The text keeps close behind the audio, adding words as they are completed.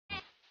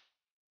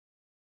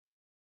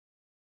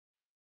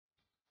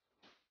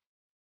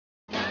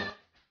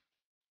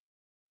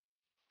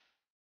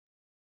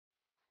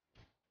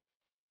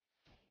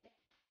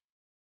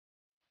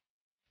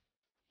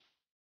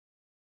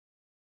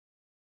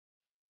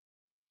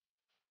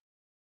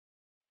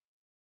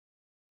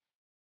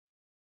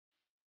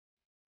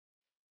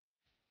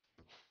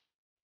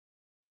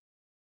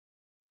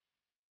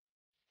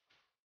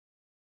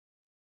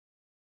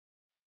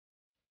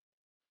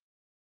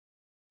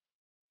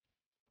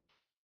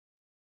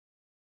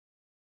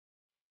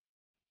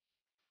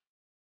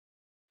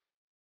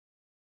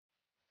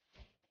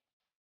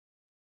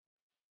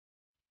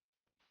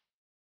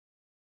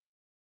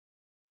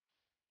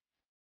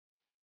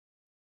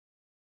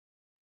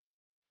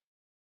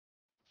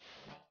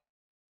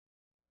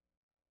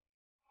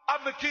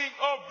I'm the king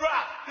of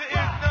rock. There is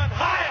none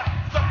higher.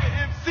 Sucker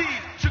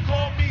MCs should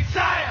call me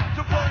sire.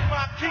 To run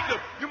my kingdom,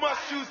 you must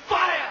choose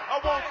fire.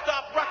 I won't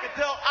stop rocking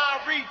till I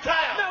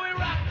retire. Now we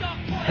rock up.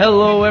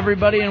 Hello,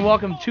 everybody, and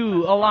welcome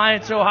to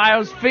Alliance,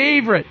 Ohio's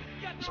favorite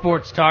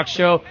sports talk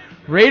show,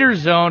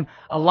 Raiderzone.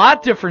 A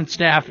lot different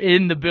staff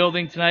in the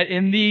building tonight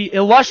in the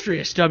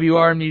illustrious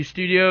WRMU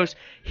studios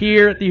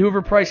here at the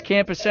Hoover Price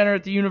Campus Center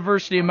at the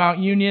University of Mount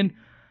Union.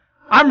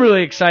 I'm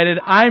really excited.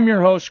 I'm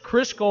your host,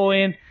 Chris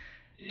Golian,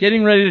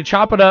 getting ready to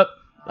chop it up,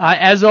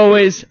 as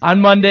always,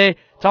 on Monday,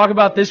 talk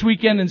about this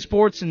weekend in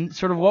sports and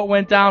sort of what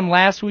went down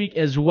last week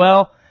as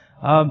well.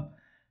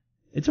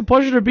 It's a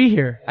pleasure to be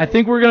here. I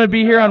think we're going to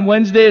be here on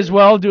Wednesday as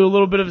well, do a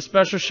little bit of a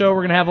special show. We're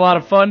going to have a lot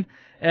of fun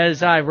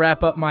as I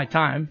wrap up my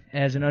time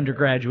as an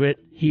undergraduate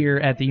here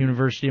at the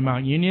University of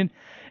Mount Union.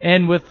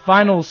 And with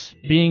finals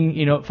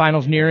being,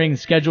 finals nearing, the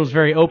schedule is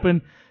very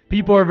open.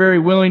 People are very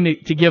willing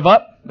to give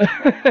up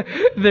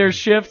their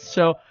shifts.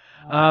 So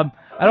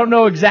I don't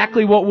know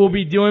exactly what we'll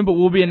be doing, but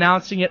we'll be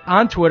announcing it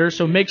on Twitter.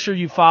 So make sure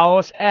you follow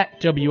us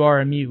at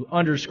WRMU_sports.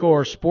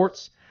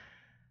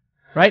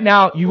 Right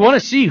now, you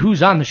want to see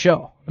who's on the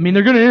show. I mean,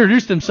 they're going to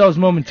introduce themselves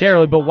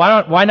momentarily, but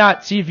why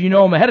not see if you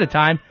know them ahead of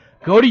time?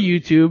 Go to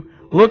YouTube,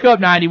 look up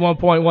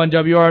 91.1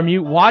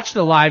 WRMU, watch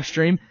the live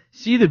stream,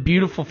 see the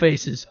beautiful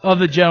faces of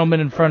the gentlemen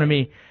in front of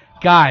me.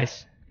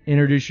 Guys,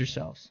 introduce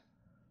yourselves.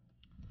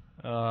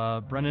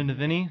 Brendan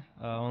DeVinny,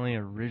 only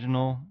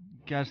original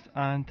guest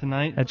on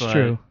tonight. That's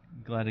true.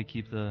 Glad to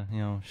keep the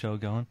show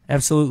going.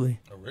 Absolutely.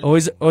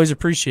 Always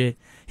appreciate.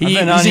 He's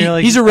a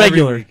every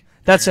regular. week.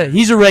 That's it.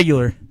 He's a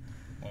regular.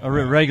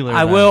 Regular.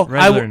 I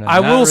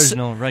was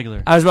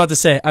about to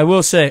say, I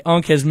will say,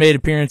 Unk has made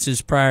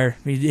appearances prior.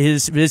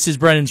 This is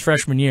Brendan's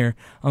freshman year.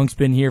 Unk's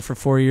been here for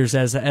 4 years,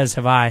 as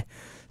have I.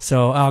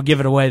 So I'll give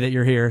it away that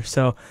you're here.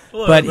 So,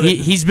 but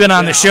he's been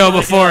on the show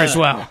before as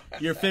well.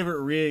 Your favorite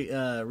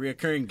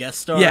reoccurring guest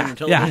star? Yeah, on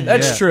television?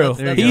 That's true.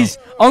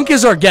 Unk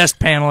is our guest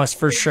panelist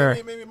for sure.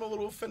 Maybe I'm a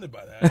little offended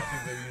by that.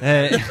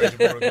 I think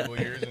maybe for a couple of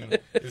years, and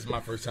this is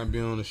my first time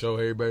being on the show.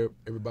 Hey,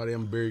 everybody,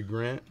 I'm Barry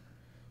Grant.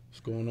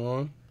 What's going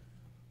on?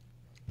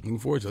 Looking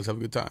forward to it. Let's have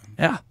a good time.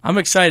 Yeah, I'm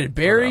excited.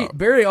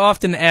 Barry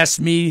often asks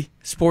me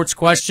sports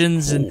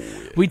questions, and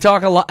we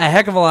talk a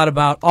heck of a lot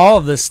about all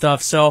of this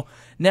stuff. So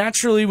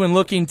naturally, when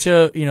looking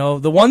to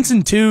the ones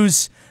and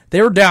twos,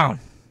 they were down.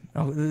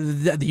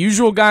 The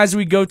usual guys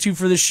we go to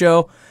for this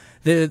show,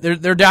 they're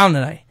down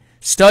tonight.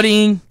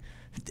 Studying,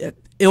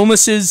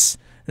 illnesses,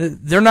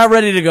 they're not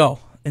ready to go.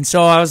 And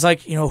so I was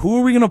like, who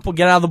are we going to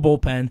get out of the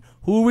bullpen?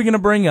 Who are we going to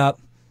bring up?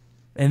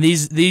 And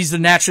these are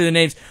naturally the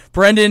names.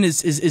 Brendan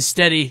is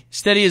steady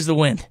as the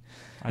wind.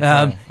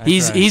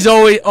 He's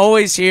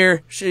always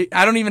here.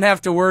 I don't even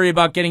have to worry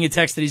about getting a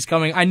text that he's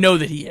coming. I know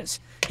that he is.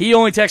 He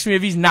only texts me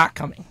if he's not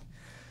coming.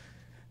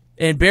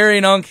 And Barry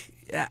and Unk,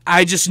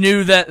 I just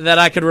knew that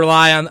I could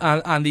rely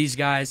on these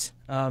guys.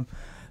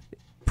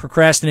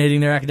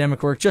 Procrastinating their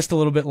academic work just a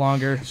little bit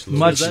longer. Does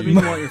that mean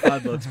you want your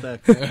 $5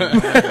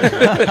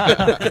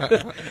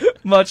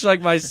 back? Much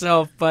like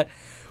myself. But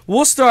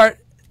we'll start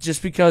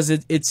just because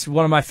it's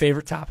one of my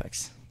favorite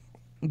topics,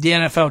 the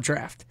NFL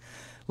draft.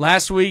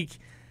 Last week,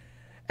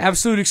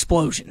 absolute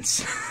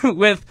explosions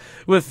with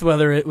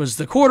whether it was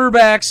the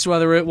quarterbacks,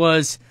 whether it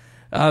was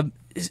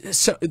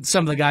some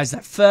of the guys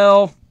that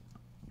fell,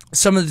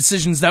 some of the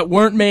decisions that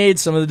weren't made,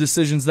 some of the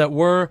decisions that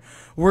were.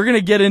 We're going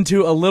to get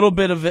into a little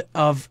bit of it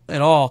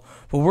all,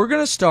 but we're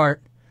going to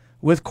start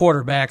with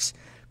quarterbacks.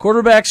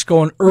 Quarterbacks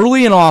going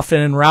early and often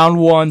in round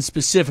one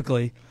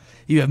specifically.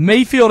 You have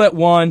Mayfield at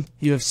 1,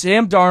 you have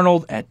Sam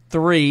Darnold at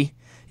 3,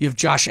 you have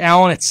Josh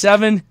Allen at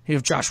 7, you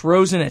have Josh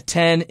Rosen at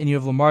 10, and you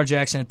have Lamar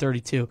Jackson at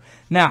 32.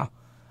 Now,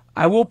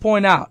 I will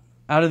point out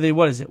of the,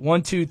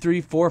 1, 2,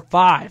 3, 4,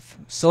 5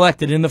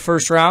 selected in the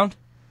first round,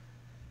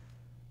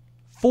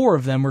 4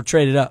 of them were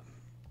traded up.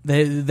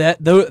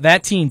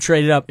 That team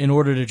traded up in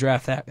order to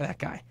draft that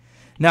guy.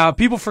 Now,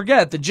 people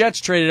forget the Jets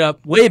traded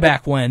up way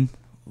back when,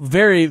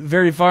 very,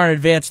 very far in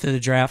advance to the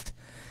draft.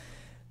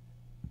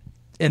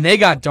 And they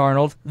got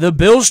Darnold. The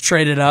Bills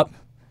traded up.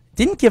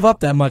 Didn't give up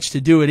that much to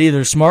do it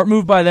either. Smart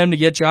move by them to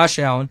get Josh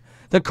Allen.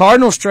 The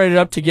Cardinals traded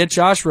up to get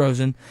Josh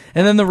Rosen.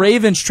 And then the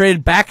Ravens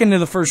traded back into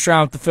the first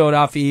round with the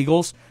Philadelphia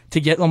Eagles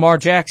to get Lamar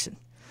Jackson.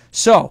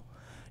 So,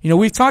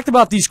 we've talked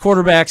about these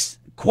quarterbacks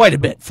quite a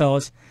bit,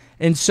 fellas.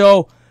 And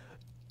so,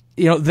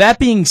 that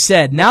being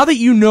said, now that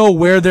you know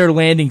where their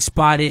landing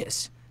spot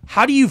is,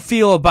 how do you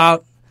feel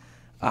about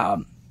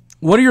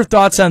what are your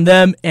thoughts on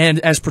them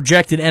and as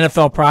projected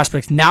NFL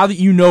prospects now that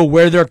you know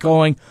where they're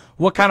going,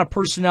 what kind of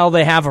personnel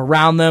they have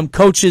around them,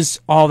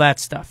 coaches, all that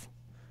stuff?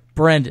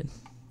 Brendan.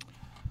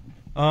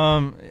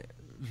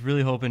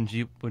 Really hoping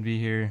Jeep would be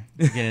here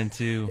to get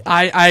into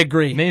I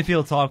agree.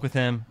 Mayfield talk with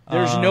him.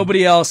 There's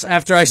nobody else.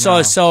 After I saw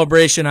his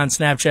celebration on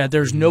Snapchat,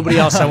 there's nobody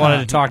else I wanted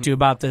to talk to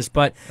about this,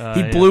 but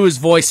he blew his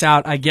voice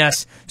out, I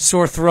guess,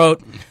 sore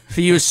throat.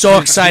 He was so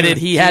excited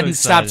he hadn't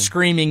stopped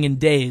screaming in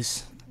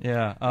days.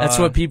 Yeah. That's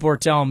what people are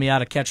telling me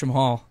out of Ketchum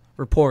Hall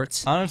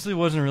reports. Honestly,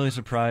 wasn't really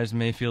surprised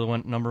Mayfield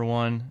went number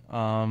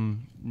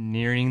 1.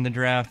 Nearing the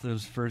draft,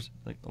 those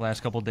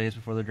last couple of days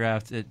before the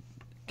draft, it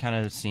kind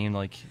of seemed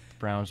like the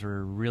Browns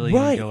were really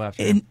going to go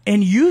after him.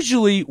 And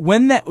usually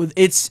when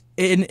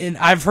and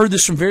I've heard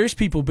this from various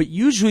people, but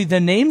usually the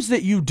names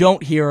that you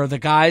don't hear are the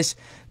guys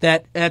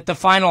that at the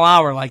final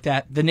hour like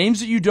that, the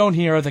names that you don't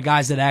hear are the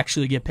guys that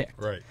actually get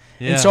picked. Right.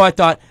 Yeah. And so I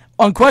thought,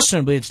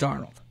 unquestionably, it's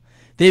Darnold.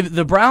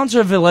 The Browns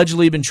have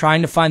allegedly been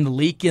trying to find the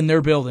leak in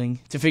their building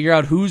to figure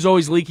out who's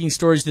always leaking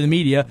stories to the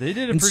media. They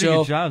did a pretty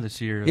good job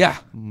this year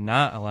of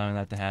not allowing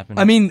that to happen.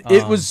 I mean,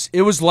 it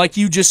was like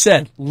you just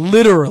said,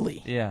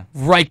 literally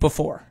right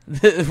before.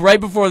 Right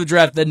before the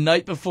draft, the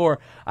night before,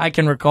 I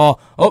can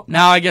recall,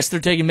 now I guess they're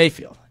taking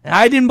Mayfield. And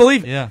I didn't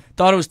believe it. Yeah.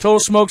 Thought it was total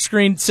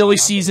smokescreen, silly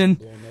season.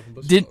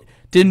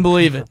 Didn't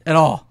believe it at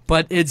all.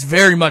 But it's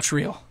very much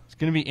real. It's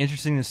going to be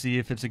interesting to see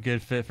if it's a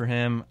good fit for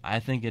him. I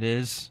think it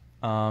is.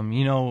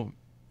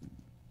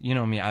 You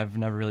know me, I've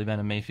never really been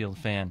a Mayfield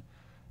fan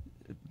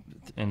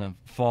in the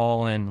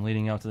fall and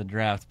leading up to the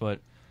draft, but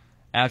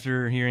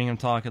after hearing him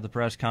talk at the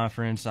press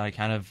conference, I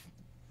kind of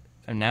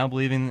am now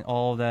believing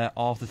all of that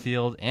off the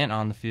field and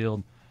on the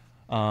field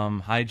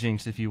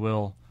hijinks, if you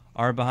will,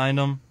 are behind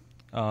him.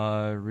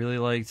 Really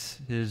liked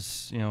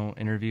his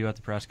interview at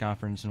the press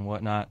conference and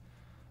whatnot.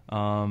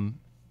 But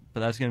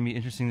that's going to be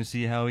interesting to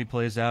see how he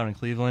plays out in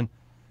Cleveland.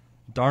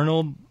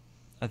 Darnold,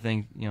 I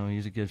think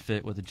he's a good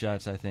fit with the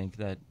Jets. I think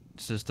that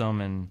system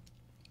and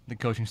the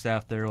coaching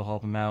staff there will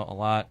help him out a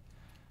lot.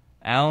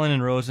 Allen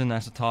and Rosen,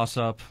 that's a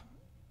toss-up.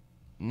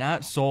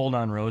 Not sold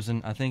on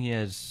Rosen. I think he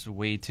has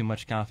way too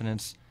much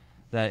confidence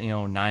that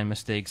 9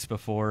 mistakes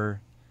before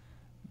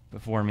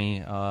me.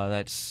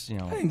 That's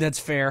I think that's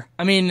fair.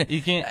 I mean,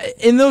 you can't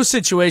in those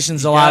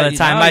situations. A lot of the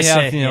time, I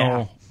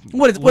say,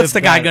 what's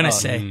the guy gonna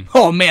say?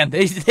 Oh man,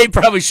 they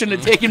probably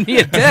shouldn't have taken me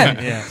at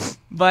 10. Yeah,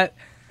 but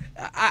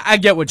I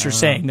get what you're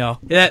saying. No,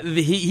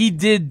 he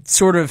did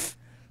sort of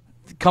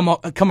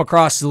come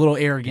across as a little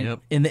arrogant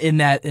in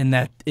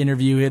that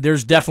interview.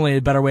 There's definitely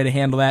a better way to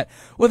handle that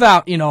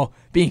without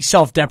being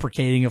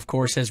self-deprecating, of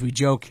course, as we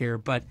joke here.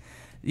 But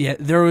yeah,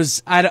 there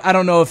was. I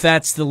don't know if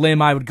that's the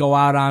limb I would go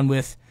out on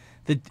with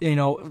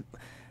the.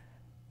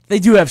 They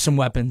do have some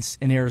weapons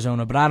in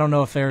Arizona, but I don't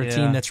know if they're a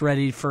team that's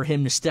ready for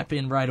him to step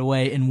in right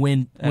away and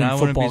win football games. And I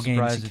wouldn't be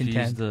surprised if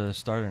he's the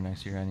starter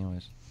next year,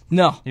 anyways.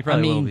 No, he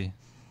probably will be.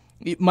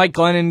 Mike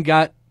Glennon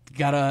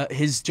got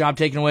his job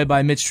taken away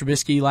by Mitch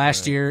Trubisky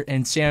last year,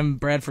 and Sam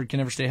Bradford can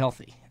never stay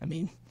healthy. I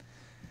mean,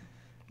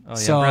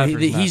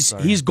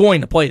 he's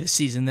going to play this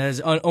season. That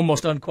is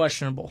almost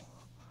unquestionable.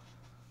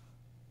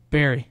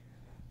 Barry,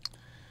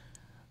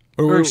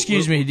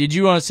 excuse me, did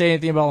you want to say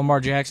anything about Lamar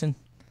Jackson?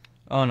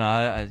 Oh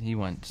no, he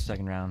went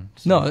second round.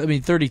 So. No, I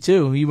mean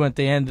 32. He went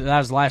the end. That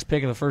was the last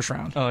pick of the first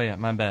round. Oh yeah,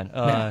 my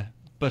bad.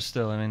 But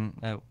still, I mean,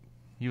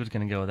 he was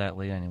going to go that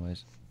late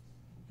anyways.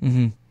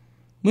 Mm-hmm.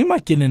 We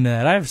might get into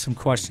that. I have some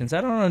questions. I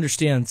don't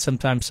understand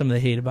sometimes some of the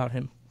hate about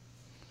him.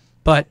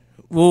 But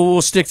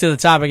we'll stick to the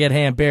topic at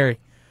hand. Barry,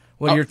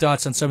 what are your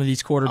thoughts on some of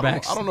these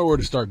quarterbacks? I don't know where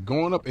to start.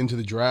 Going up into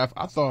the draft,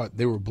 I thought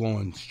they were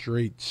blowing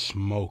straight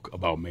smoke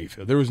about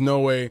Mayfield. There was no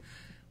way.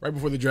 Right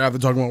before the draft, they're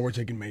talking about we're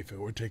taking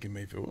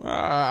Mayfield.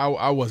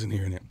 I wasn't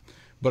hearing it.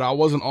 But I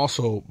wasn't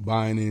also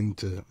buying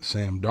into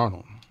Sam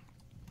Darnold.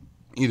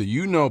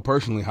 Either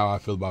personally how I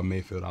feel about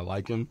Mayfield. I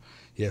like him.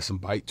 He has some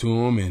bite to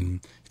him,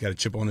 and he's got a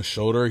chip on his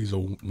shoulder. He's a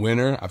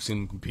winner. I've seen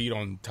him compete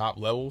on top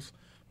levels.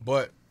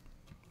 But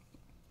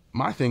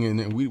my thing,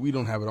 and we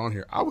don't have it on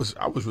here, I was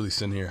really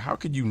sitting here. How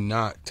could you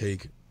not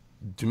take,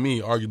 to me,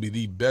 arguably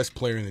the best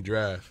player in the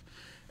draft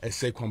as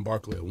Saquon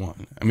Barkley at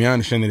 1? I mean, I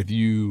understand that if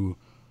you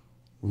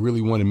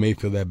really wanted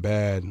Mayfield that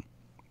bad,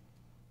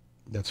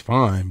 that's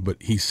fine. But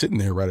he's sitting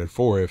there right at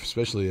 4,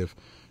 especially if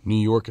New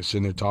York is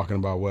sitting there talking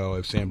about, well,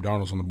 if Sam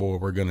Darnold's on the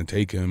board, we're going to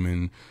take him,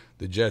 and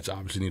the Jets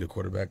obviously need a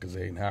quarterback because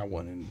they ain't had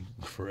one in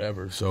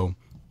forever. So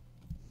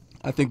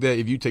I think that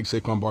if you take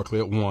Saquon Barkley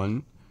at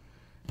 1,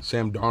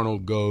 Sam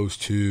Darnold goes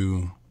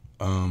to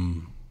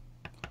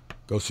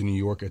New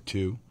York at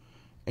 2,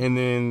 and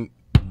then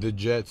the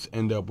Jets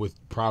end up with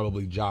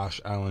probably Josh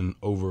Allen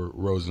over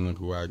Rosen,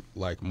 who I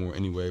like more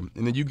anyway,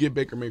 and then you get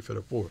Baker Mayfield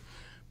at 4.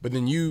 But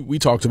then we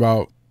talked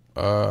about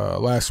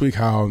last week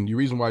how the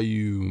reason why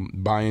you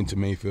buy into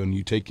Mayfield and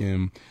you take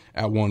him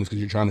at 1 is because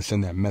you're trying to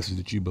send that message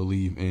that you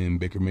believe in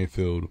Baker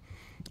Mayfield,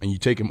 and you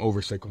take him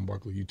over Saquon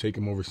Barkley, you take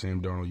him over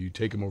Sam Darnold, you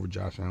take him over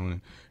Josh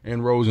Allen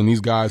and Rosen,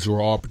 these guys who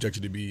are all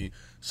projected to be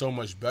so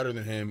much better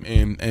than him,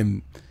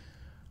 and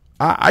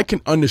I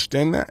can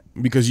understand that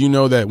because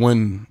that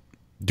when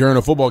during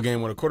a football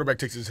game, when a quarterback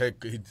takes his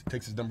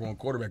number 1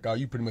 quarterback out,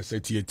 you pretty much say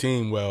to your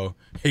team, well,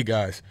 hey,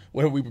 guys,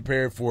 what have we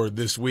prepared for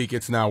this week?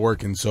 It's not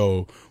working,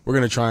 so we're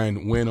going to try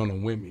and win on a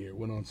whim here,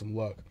 win on some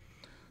luck.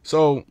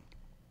 So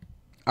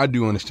I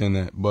do understand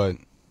that, but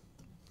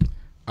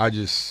I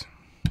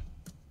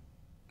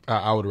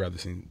would rather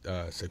see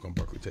Saquon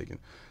Barkley taken.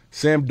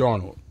 Sam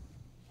Darnold,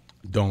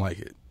 don't like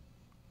it.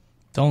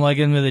 Don't like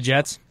him with the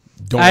Jets?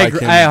 don't I like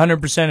agree, him. I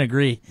 100%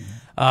 agree.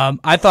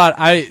 I thought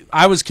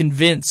I was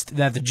convinced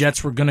that the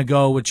Jets were going to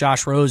go with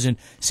Josh Rosen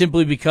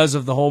simply because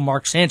of the whole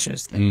Mark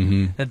Sanchez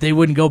thing, that they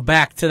wouldn't go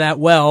back to that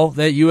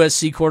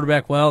USC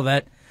quarterback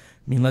that,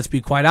 I mean, let's be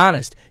quite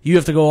honest. You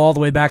have to go all the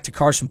way back to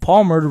Carson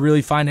Palmer to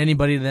really find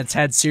anybody that's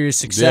had serious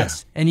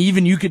success. And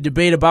even you could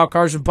debate about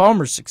Carson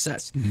Palmer's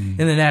success in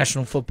the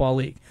National Football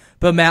League.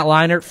 But Matt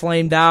Leinart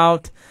flamed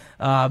out.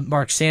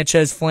 Mark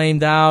Sanchez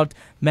flamed out.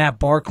 Matt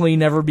Barkley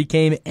never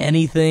became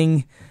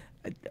anything.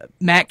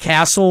 Matt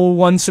Castle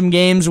won some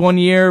games one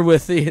year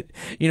with the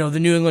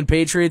New England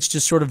Patriots,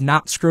 just sort of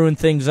not screwing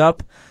things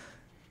up.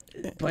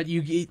 But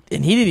he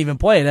didn't even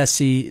play at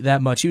SC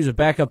that much. He was a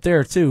backup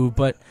there too.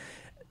 But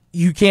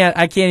I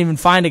can't even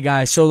find a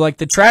guy. So like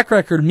the track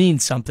record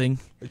means something.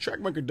 The track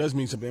record does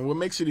mean something. And what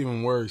makes it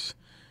even worse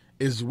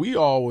is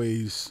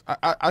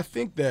I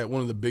think that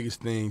one of the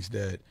biggest things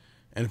that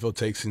NFL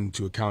takes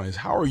into account is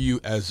how are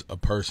you as a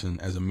person,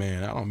 as a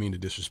man. I don't mean to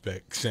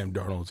disrespect Sam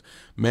Darnold's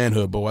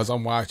manhood, but as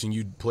I'm watching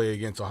you play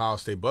against Ohio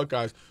State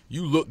Buckeyes,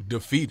 you look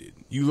defeated.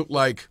 You look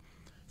like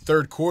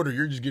third quarter,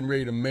 you're just getting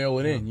ready to mail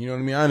it in. You know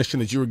what I mean? I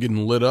understand that you were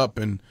getting lit up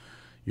and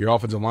your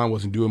offensive line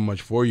wasn't doing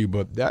much for you,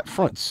 but that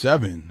front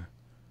seven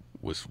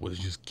was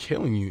just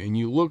killing you, and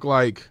you look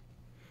like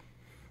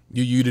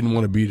you didn't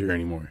want to be there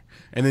anymore.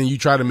 And then you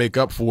try to make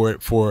up for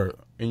it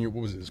what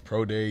was his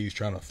pro days,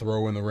 trying to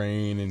throw in the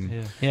rain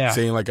and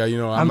saying like,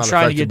 I'm not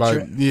affected by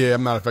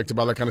I'm not affected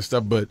by that kind of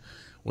stuff. But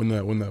when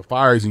the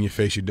fire's in your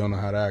face, you don't know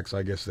how to act. So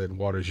I guess that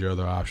water's your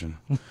other option.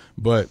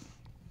 But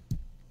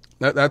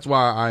that's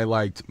why I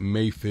liked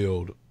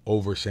Mayfield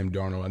over Sam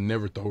Darnold. I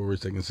never thought we were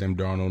taking Sam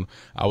Darnold.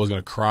 I was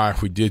gonna cry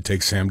if we did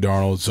take Sam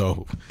Darnold.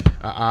 So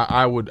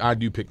I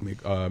do pick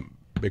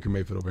Baker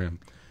Mayfield over him.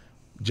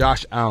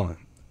 Josh Allen.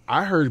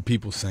 I heard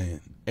people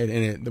saying,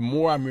 and the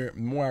more I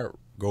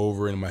go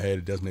over it in my head,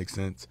 it does make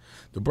sense.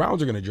 The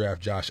Browns are going to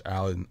draft Josh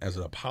Allen as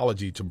an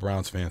apology to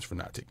Browns fans for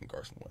not taking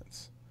Carson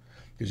Wentz.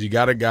 Because you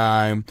got a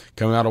guy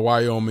coming out of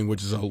Wyoming,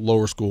 which is a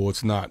lower school.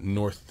 It's not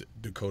North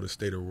Dakota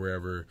State or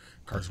wherever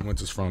Carson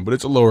Wentz is from, but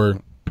it's a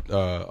lower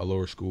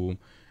school.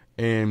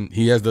 And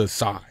he has the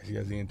size. He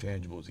has the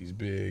intangibles. He's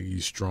big.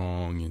 He's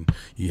strong. And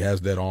he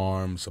has that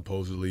arm,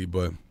 supposedly.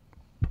 But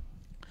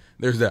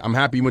there's that. I'm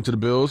happy he went to the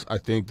Bills. I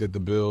think that the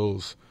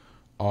Bills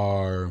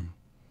are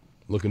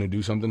looking to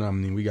do something. I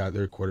mean, we got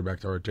their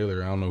quarterback, Tyrod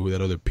Taylor. I don't know who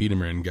that other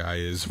Peterman guy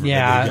is.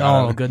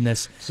 Oh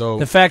goodness. So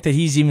the fact that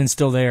he's even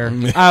still there,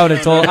 I would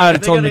have told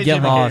him to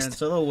get lost.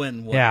 So they'll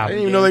win. Yeah, I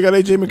didn't even know they got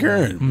AJ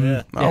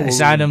McCarron. They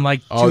signed him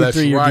like 2 or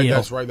 3 year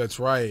deal. That's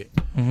right.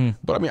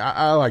 But I mean,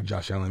 I like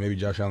Josh Allen. Maybe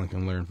Josh Allen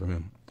can learn from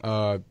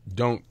him.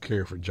 Don't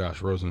care for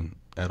Josh Rosen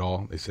at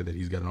all. They said that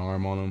he's got an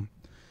arm on him,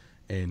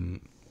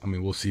 and I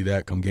mean, we'll see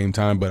that come game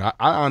time. But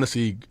I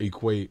honestly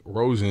equate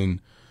Rosen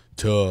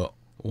to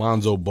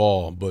Lonzo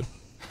Ball, but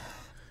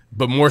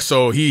more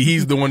so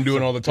he's the one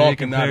doing all the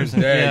talking, not his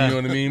dad. Yeah. You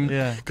know what I mean?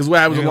 Yeah. Because what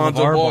happens with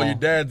Lonzo LeVar Ball? Ball. Your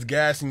dad's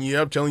gassing you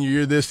up, telling you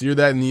you're this, you're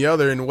that, and the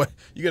other, and what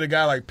you get a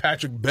guy like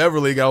Patrick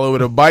Beverly got a little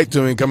bit of bite to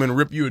him and come in and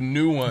rip you a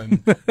new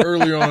one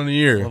earlier on in the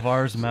year.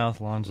 LeVar's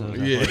mouth, Lonzo's.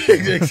 Yeah,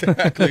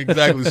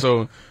 exactly.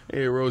 So,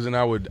 hey, Rosen,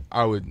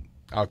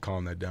 I'll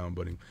calm that down,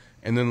 buddy.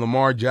 And then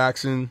Lamar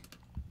Jackson,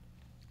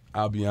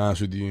 I'll be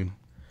honest with you,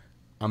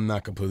 I'm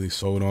not completely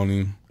sold on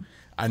him.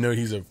 I know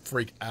he's a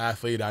freak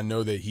athlete. I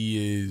know that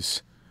he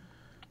is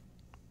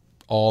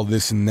all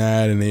this and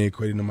that, and they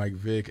equate him to Mike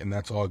Vick, and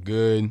that's all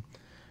good.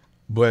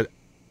 But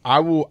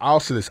I'll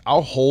say this.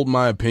 I'll hold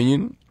my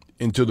opinion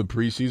until the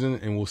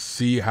preseason, and we'll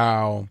see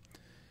how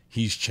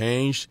he's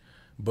changed.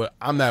 But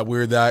I'm that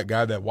weird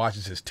guy that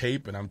watches his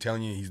tape, and I'm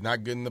telling you, he's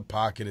not good in the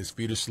pocket. His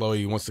feet are slow.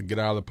 He wants to get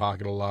out of the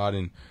pocket a lot,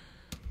 and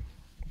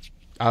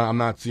I'm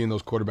not seeing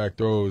those quarterback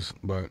throws.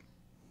 But,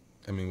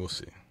 I mean, we'll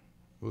see.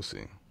 We'll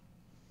see.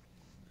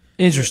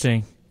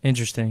 Interesting.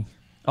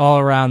 All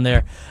around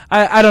there.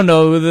 I don't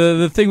know.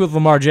 The thing with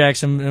Lamar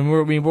Jackson, and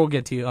we'll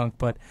get to you, Unc,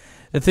 but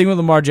the thing with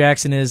Lamar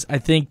Jackson is I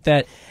think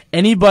that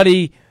any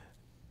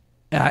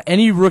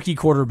rookie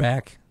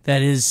quarterback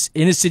that is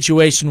in a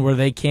situation where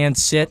they can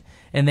sit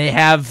and they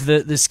have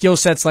the skill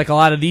sets like a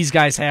lot of these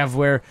guys have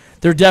where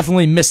they're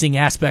definitely missing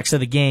aspects of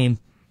the game,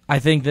 I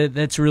think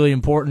that's really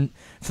important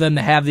for them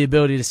to have the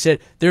ability to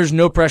sit. There's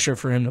no pressure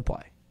for him to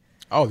play.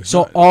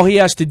 So all he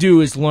has to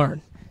do is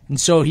learn. And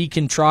so he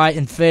can try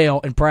and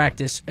fail and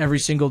practice every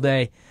single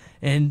day.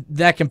 And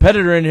that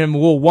competitor in him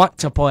will want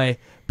to play,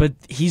 but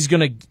he's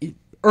going to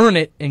earn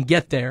it and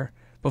get there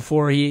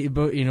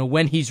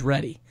when he's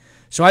ready.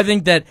 So I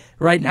think that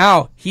right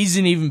now he's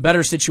in an even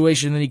better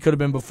situation than he could have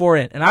been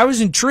beforehand. And I was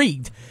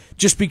intrigued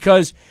just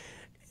because,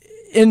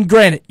 and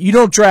granted, you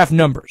don't draft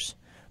numbers,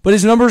 but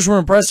his numbers were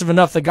impressive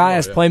enough. The guy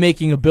has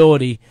playmaking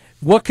ability.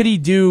 What could he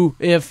do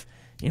if,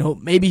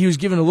 maybe he was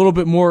given a little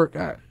bit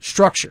more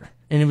structure?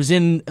 And it was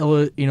in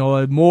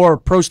a more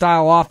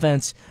pro-style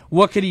offense,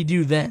 what could he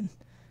do then?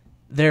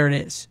 There it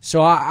is.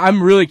 So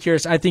I'm really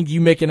curious. I think you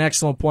make an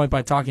excellent point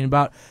by talking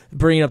about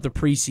bringing up the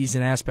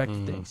preseason aspect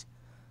of things.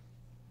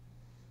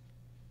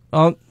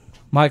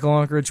 Michael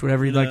Unkrich,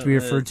 whatever you'd like to be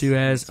referred to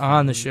as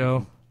on the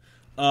show.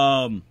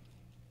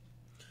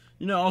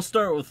 I'll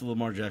start with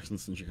Lamar Jackson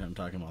since you're kind of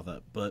talking about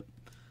that. But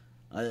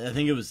I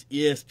think it was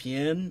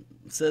ESPN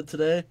said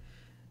today,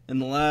 in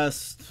the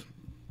last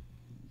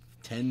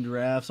 10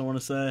 drafts, I want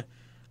to say,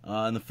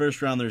 in the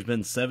first round there's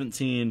been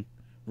 17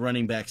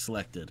 running backs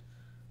selected.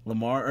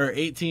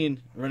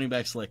 18 running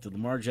backs selected.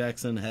 Lamar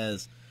Jackson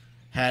has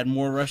had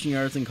more rushing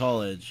yards in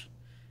college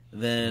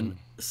than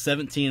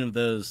 17 of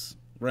those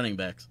running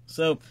backs.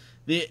 So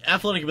the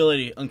athletic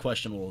ability,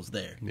 unquestionable, is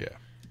there. Yeah.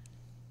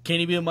 Can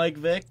he be a Mike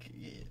Vick?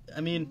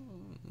 I mean,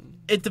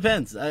 it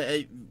depends.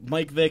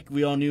 Mike Vick,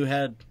 we all knew,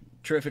 had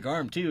terrific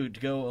arm, too, to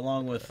go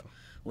along with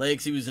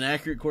legs. He was an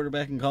accurate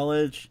quarterback in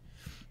college.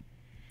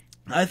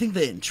 I think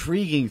the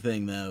intriguing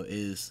thing, though,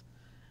 is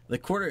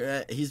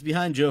the he's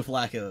behind Joe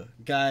Flacco,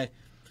 a guy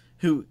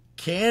who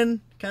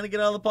can kind of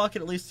get out of the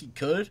pocket, at least he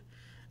could,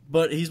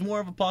 but he's more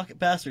of a pocket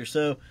passer.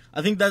 So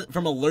I think that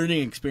from a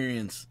learning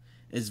experience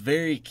is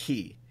very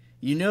key.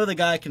 You know the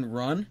guy can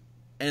run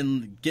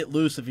and get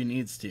loose if he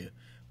needs to,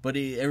 but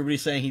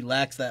everybody's saying he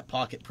lacks that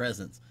pocket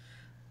presence.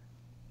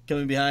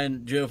 Coming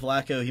behind Joe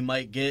Flacco, he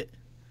might get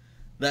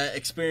that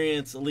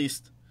experience, at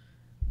least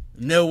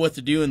know what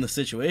to do in the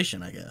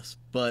situation, I guess.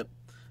 But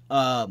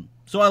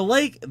so I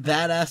like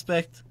that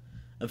aspect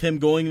of him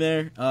going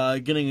there,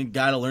 getting a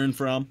guy to learn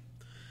from.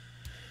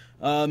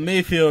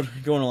 Mayfield,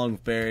 going along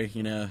with Barry,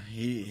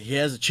 he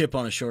has a chip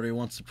on his shoulder. He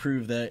wants to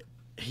prove that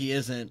he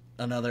isn't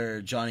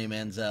another Johnny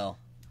Manziel.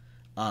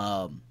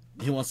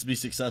 He wants to be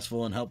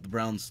successful and help the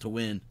Browns to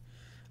win.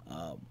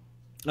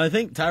 I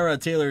think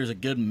Tyrod Taylor is a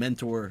good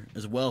mentor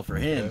as well for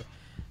him. Yeah.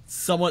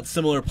 Somewhat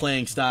similar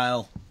playing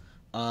style.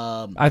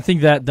 I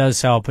think that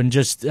does help. And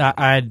just, I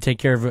had to take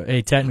care of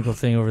a technical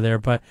thing over there.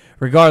 But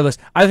regardless,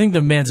 I think the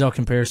Manziel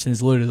comparison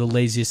is literally the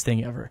laziest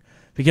thing ever.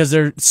 Because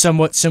they're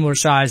somewhat similar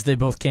size. They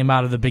both came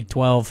out of the Big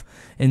 12.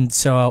 And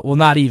so, well,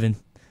 not even.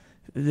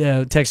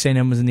 Texas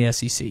A&M was in the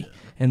SEC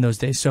in those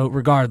days. So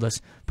regardless.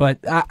 But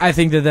I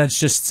think that that's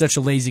just such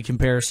a lazy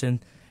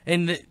comparison.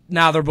 And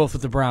now they're both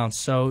with the Browns.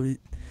 So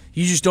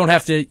you just don't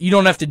have to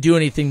do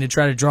anything to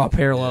try to draw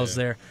parallels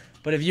there.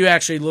 But if you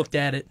actually looked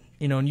at it,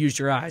 and used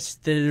your eyes,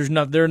 they're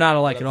not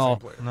alike at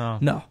all.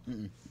 No.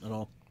 At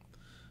all.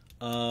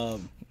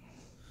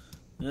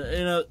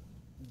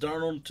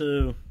 Darnold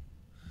to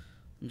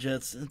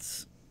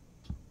Jets,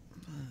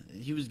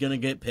 he was going to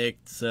get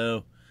picked,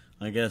 so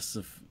I guess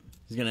if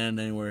he's going to end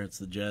anywhere, it's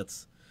the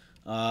Jets.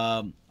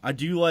 I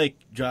do like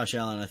Josh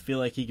Allen. I feel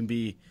like he can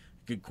be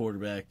a good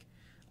quarterback.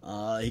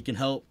 He can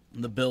help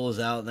the Bills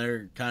out.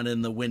 They're kind of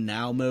in the win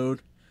now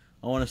mode.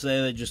 I want to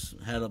say they just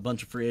had a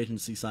bunch of free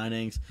agency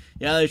signings.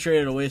 Yeah, they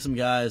traded away some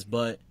guys,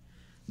 but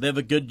they have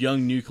a good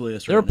young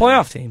nucleus. They're a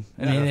playoff team.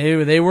 I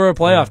mean, they were a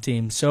playoff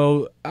team.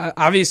 So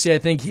obviously, I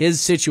think his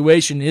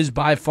situation is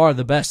by far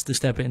the best to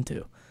step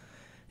into.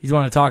 You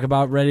want to talk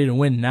about ready to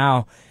win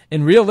now,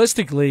 and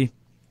realistically,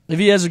 if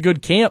he has a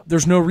good camp,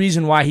 there's no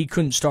reason why he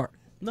couldn't start.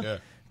 No. Yeah.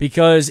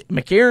 Because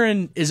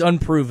McCarron is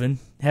unproven,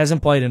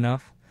 hasn't played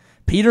enough.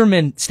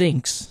 Peterman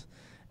stinks.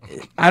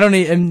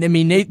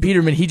 Nate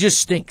Peterman, he just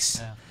stinks.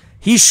 Yeah.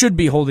 He should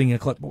be holding a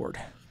clipboard.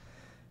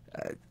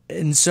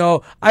 And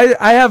so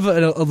I have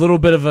a little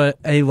bit of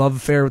a love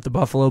affair with the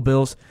Buffalo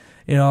Bills.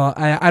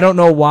 I don't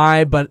know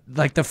why, but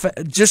like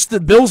just the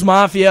Bills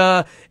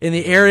Mafia in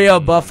the area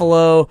of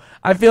Buffalo,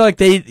 I feel like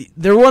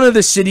they're one of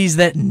the cities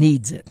that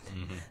needs it.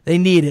 Mm-hmm. They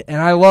need it,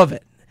 and I love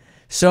it.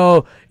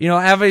 So,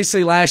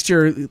 obviously last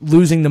year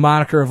losing the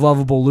moniker of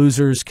lovable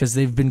losers because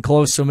they've been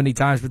close so many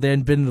times, but they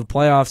hadn't been to the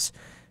playoffs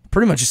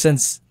pretty much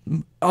since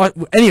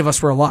any of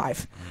us were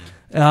alive.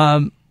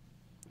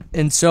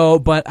 And so,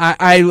 but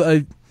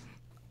I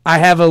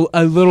have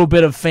a little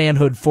bit of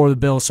fanhood for the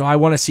Bills, so I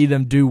want to see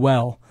them do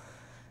well.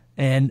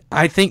 And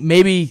I think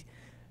maybe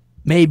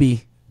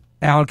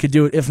Allen could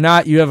do it. If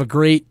not, you have a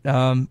great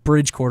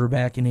bridge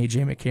quarterback in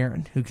A.J.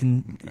 McCarron who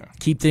can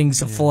keep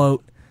things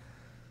afloat.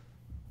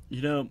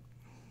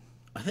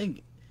 I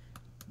think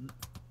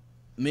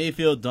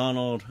Mayfield,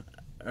 Darnold,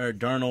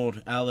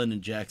 Allen,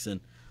 and Jackson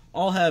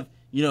all have,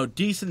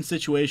 decent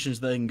situations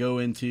they can go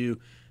into.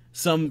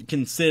 Some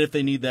can sit if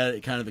they need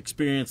that kind of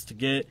experience to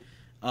get.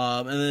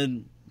 And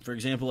then, for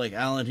example, like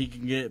Allen, he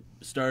can get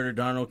starter.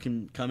 Darnold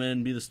can come in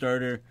and be the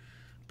starter.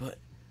 But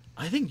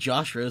I think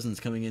Josh Rosen's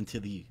coming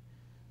into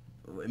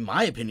in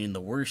my opinion,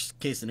 the worst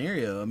case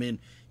scenario. I mean,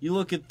 you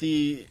look at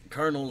the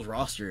Cardinals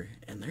roster,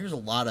 and there's a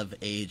lot of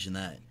age in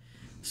that.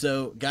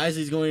 So, guys,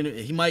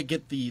 he might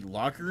get the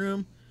locker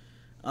room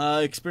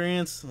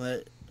experience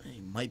that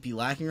he might be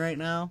lacking right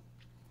now.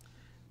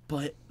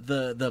 But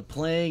the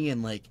playing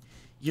and,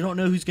 you don't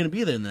know who's going to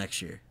be there the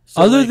next year.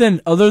 So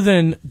other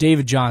than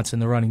David Johnson,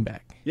 the running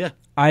back. Yeah.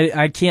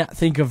 I can't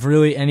think of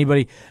really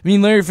anybody. I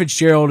mean, Larry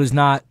Fitzgerald is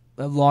not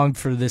long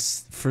for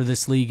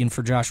this league and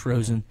for Josh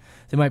Rosen.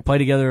 They might play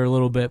together a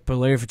little bit, but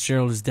Larry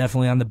Fitzgerald is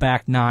definitely on the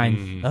back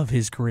nine of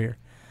his career.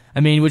 I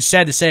mean, which is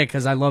sad to say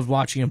because I loved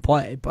watching him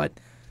play, but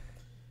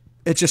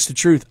it's just the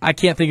truth. I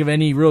can't think of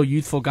any real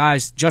youthful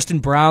guys. Justin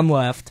Brown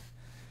left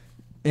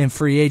in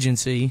free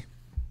agency.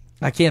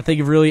 I can't think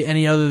of really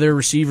any other their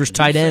receivers,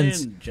 tight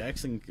ends.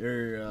 Jackson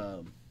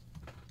or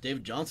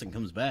David Johnson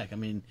comes back. I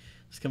mean,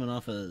 he's coming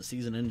off a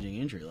season-ending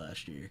injury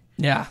last year.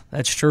 Yeah,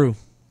 that's true.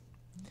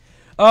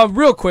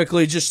 Real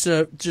quickly, just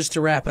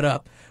to wrap it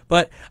up,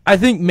 but I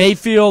think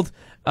Mayfield,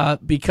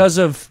 because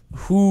of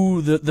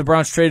who the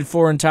Browns traded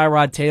for in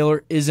Tyrod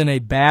Taylor, isn't a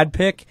bad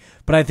pick,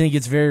 but I think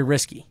it's very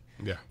risky.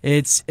 Yeah,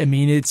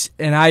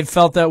 and I've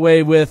felt that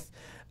way with,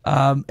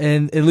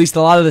 and at least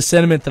a lot of the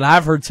sentiment that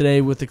I've heard today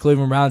with the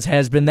Cleveland Browns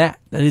has been that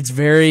it's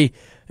very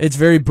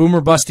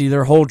boomer busty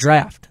their whole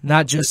draft,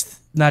 not just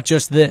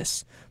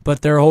this,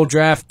 but their whole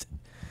draft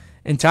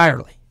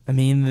entirely. I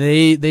mean,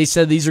 they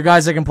said these are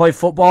guys that can play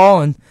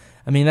football, and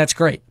I mean, that's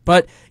great.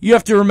 But you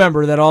have to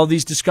remember that all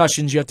these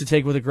discussions you have to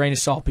take with a grain of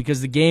salt because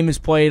the game is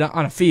played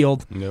on a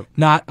field,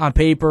 not on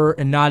paper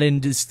and not in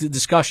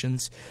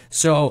discussions.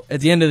 So at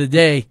the end of the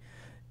day,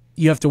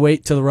 you have to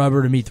wait till the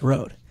rubber to meet the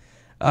road.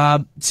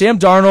 Sam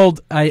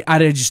Darnold, I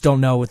just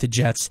don't know with the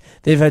Jets.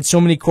 They've had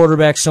so many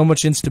quarterbacks, so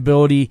much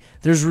instability.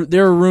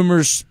 There are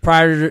rumors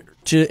prior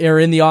to or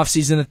in the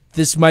offseason that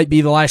this might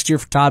be the last year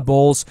for Todd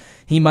Bowles.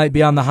 He might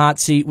be on the hot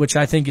seat, which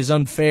I think is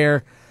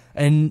unfair.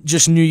 And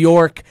just New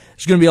York,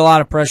 there's going to be a lot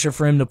of pressure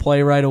for him to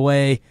play right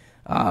away.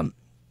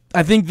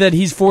 I think that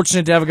he's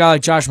fortunate to have a guy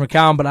like Josh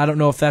McCown, but I don't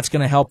know if that's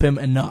going to help him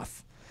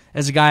enough.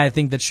 As a guy I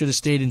think that should have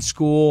stayed in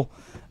school.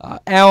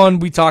 Allen,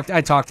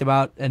 I talked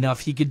about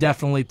enough. He could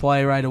definitely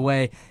play right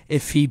away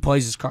if he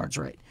plays his cards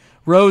right.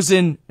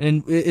 Rosen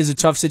is a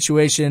tough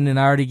situation, and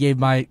I already gave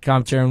my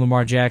commentary on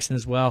Lamar Jackson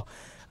as well.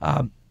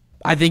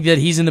 I think that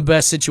he's in the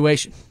best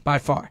situation by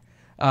far.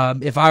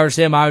 If I was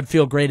him, I would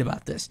feel great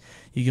about this.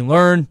 You can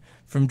learn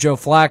from Joe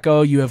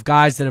Flacco. You have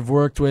guys that have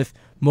worked with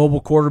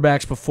mobile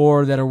quarterbacks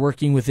before that are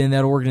working within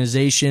that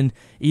organization,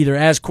 either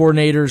as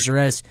coordinators or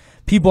as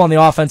people on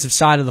the offensive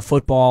side of the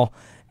football.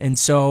 And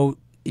so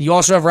you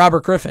also have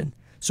Robert Griffin.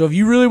 So if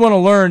you really want to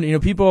learn,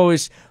 people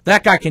always,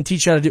 that guy can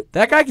teach you how to do it.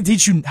 That guy can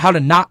teach you how to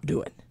not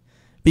do it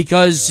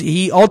because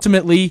he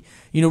ultimately,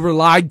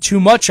 relied too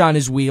much on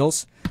his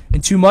wheels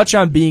and too much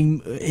on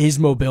being his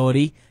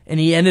mobility, and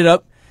he ended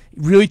up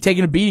really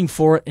taking a beating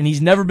for it, and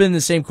he's never been the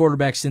same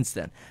quarterback since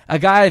then. A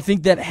guy I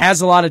think that has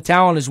a lot of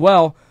talent as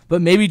well,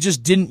 but maybe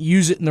just didn't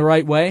use it in the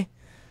right way.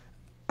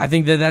 I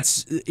think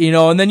that's,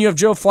 and then you have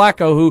Joe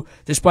Flacco, who,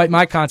 despite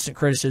my constant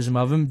criticism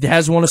of him,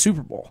 has won a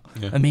Super Bowl.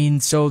 Yeah. I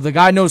mean, so the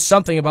guy knows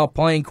something about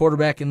playing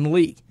quarterback in the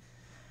league.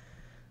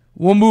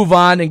 We'll move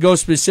on and go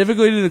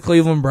specifically to the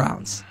Cleveland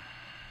Browns.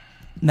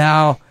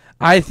 Now,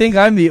 I think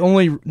I'm the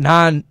only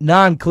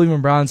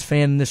non-Cleveland Browns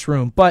fan in this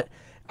room, but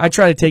I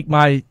try to take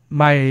my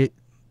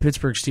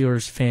Pittsburgh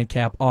Steelers fan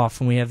cap off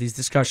when we have these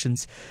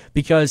discussions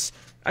because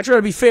I try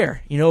to be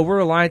fair. We're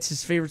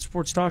Alliance's favorite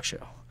sports talk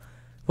show.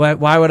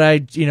 Why would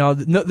I, no,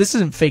 this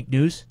isn't fake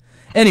news.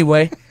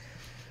 Anyway,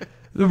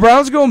 the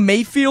Browns go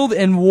Mayfield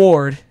and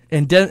Ward,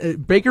 and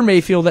Baker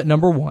Mayfield at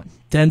number 1,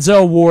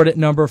 Denzel Ward at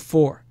number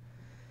 4.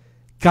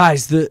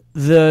 Guys,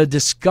 the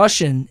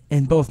discussion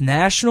in both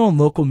national and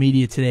local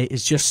media today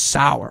is just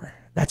sour.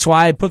 That's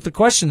why I put the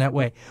question that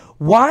way.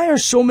 Why are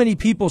so many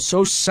people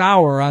so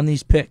sour on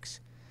these picks?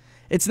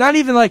 It's not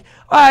even like,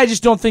 I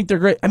just don't think they're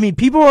great. I mean,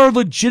 people are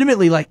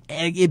legitimately like,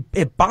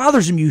 it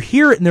bothers them. You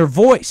hear it in their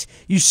voice.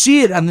 You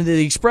see it on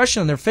the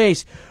expression on their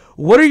face.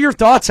 What are your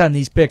thoughts on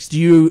these picks? Do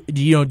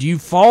you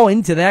fall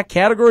into that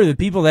category, the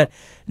people that,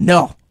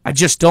 no, I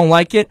just don't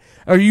like it?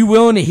 Are you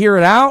willing to hear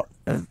it out?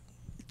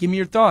 Give me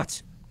your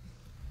thoughts.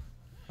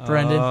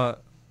 Brendan? Well,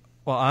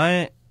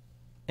 I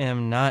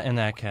am not in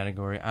that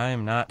category. I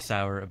am not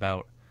sour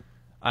about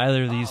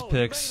either of these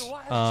picks.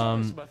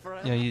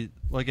 You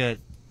look at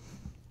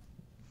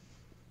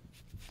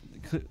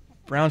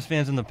Browns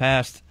fans in the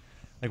past,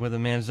 like with the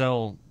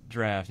Manziel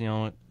draft,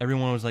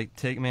 everyone was like,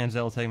 take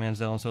Manziel,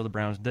 and so the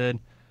Browns did.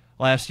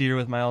 Last year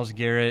with Myles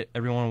Garrett,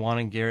 everyone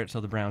wanted Garrett, so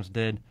the Browns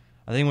did.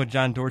 I think what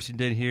John Dorsey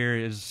did here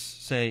is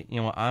say,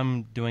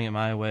 I'm doing it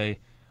my way.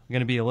 I'm going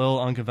to be a little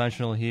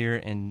unconventional here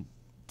and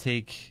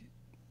take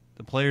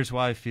the players who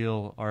I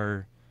feel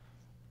are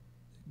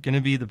going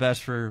to be the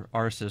best for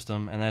our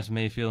system, and that's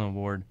Mayfield and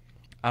Ward.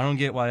 I don't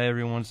get why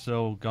everyone's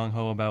so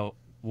gung-ho about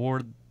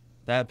Ward,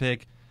 that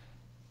pick.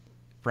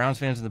 Browns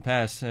fans in the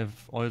past have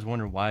always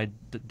wondered why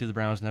do the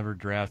Browns never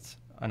draft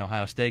an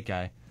Ohio State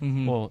guy.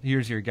 Mm-hmm. Well,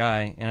 here's your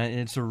guy, and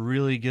it's a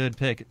really good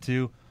pick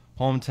too,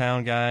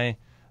 hometown guy,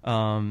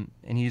 and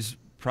he was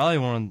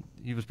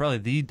probably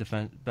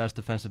the best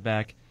defensive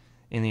back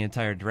in the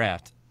entire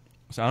draft.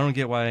 So I don't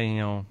get why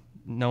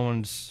no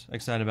one's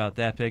excited about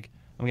that pick.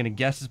 I'm gonna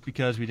guess it's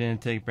because we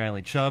didn't take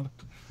Bradley Chubb.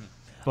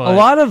 But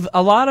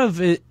a lot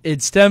of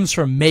it stems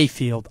from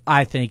Mayfield,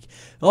 I think.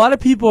 A lot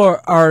of people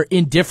are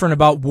indifferent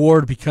about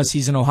Ward because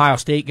he's an Ohio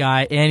State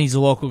guy and he's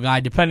a local guy.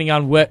 Depending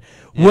on what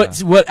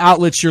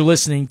outlets you're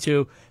listening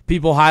to,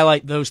 people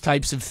highlight those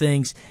types of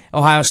things.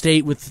 Ohio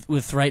State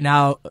with right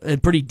now a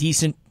pretty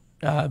decent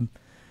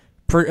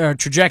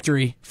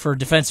trajectory for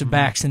defensive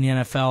backs in the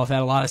NFL. Have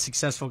had a lot of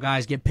successful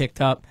guys get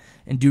picked up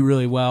and do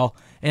really well.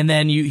 And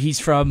then he's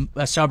from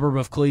a suburb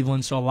of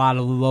Cleveland, so a lot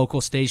of the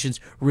local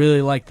stations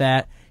really like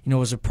that.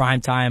 Was a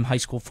primetime high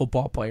school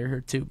football player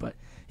here too. But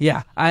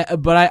yeah, I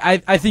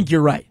think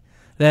you're right.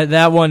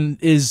 That one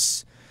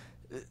is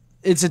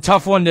it's a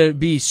tough one to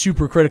be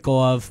super critical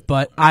of,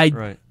 but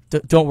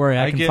don't worry,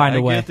 I can find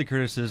a way. I get the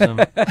criticism.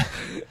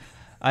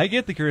 I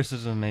get the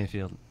criticism of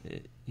Mayfield.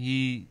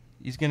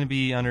 He's going to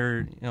be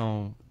under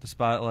the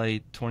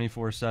spotlight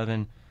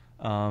 24/7.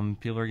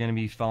 People are going to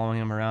be following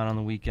him around on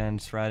the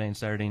weekends, Friday and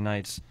Saturday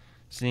nights,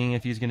 seeing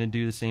if he's going to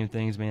do the same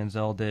things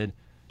Manziel did,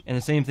 and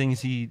the same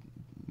things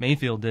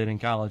Mayfield did in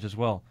college as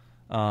well,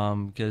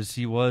 because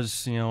he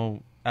was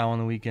out on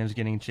the weekends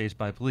getting chased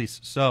by police.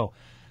 So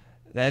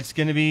that's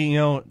going to be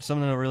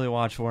something to really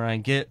watch for. And I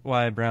get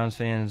why Browns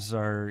fans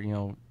are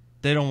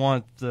they don't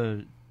want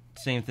the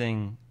same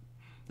thing,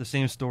 the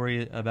same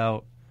story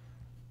about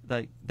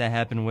that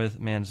happened with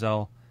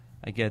Manziel.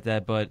 I get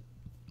that, but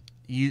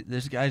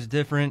this guy's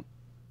different.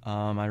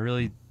 I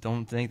really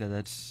don't think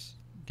that's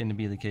going to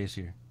be the case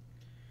here.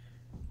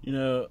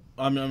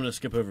 I'm going to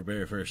skip over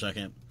Barry for a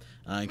second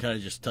and kind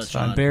of just touch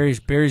on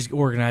Barry's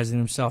organizing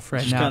himself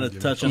right now. Just kind of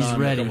touching on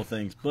ready. a couple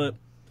things, but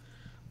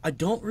I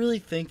don't really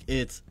think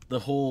it's the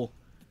whole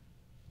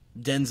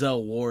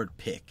Denzel Ward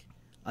pick.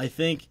 I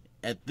think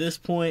at this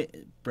point,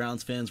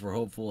 Browns fans were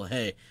hopeful,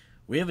 hey,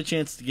 we have a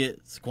chance to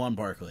get Saquon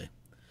Barkley,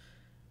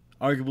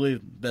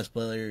 arguably best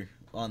player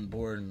on the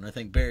board, and I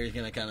think Barry's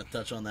going to kind of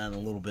touch on that in a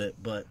little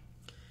bit, but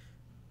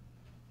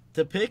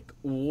to pick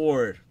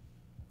Ward,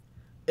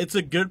 it's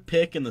a good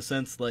pick in the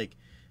sense like,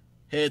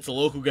 hey, it's a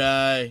local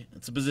guy,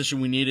 it's a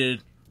position we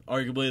needed,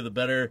 arguably the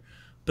better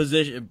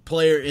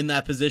player in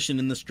that position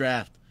in this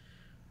draft.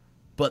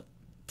 But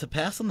to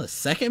pass on the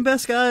second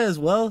best guy as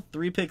well,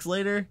 3 picks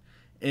later,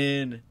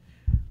 in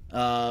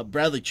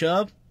Bradley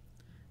Chubb,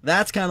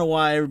 that's kind of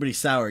why everybody's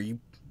sour. You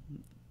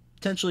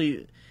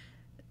potentially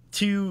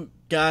 2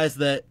 guys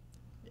that,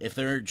 if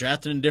they're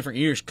drafted in different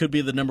years, could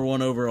be the number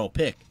 1 overall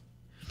pick.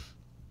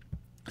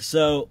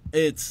 So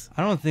it's.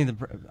 I don't think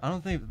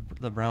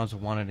the Browns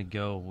wanted to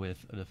go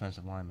with a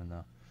defensive lineman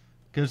though,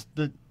 because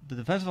the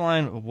defensive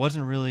line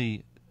wasn't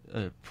really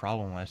a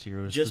problem last year.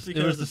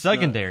 It was the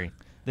secondary.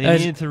 They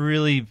needed to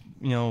really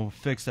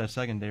fix that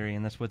secondary,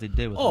 and that's what they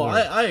did with. Oh, Ward.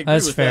 I agree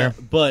that's with fair.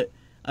 that. But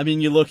I mean,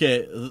 you look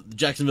at the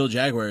Jacksonville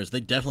Jaguars; they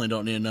definitely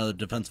don't need another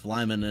defensive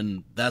lineman,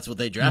 and that's what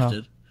they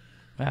drafted.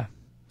 No. Yeah.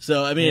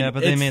 So I mean,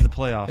 but they made the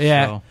playoffs.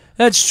 Yeah, so.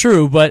 that's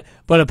true. But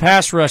a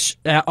pass rush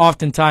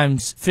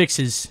oftentimes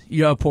fixes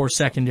a poor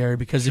secondary,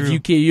 because True.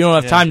 if you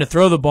don't have time to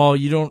throw the ball,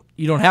 you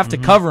don't have to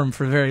cover them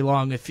for very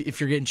long if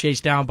you're getting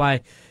chased down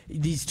by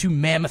these 2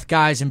 mammoth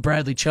guys in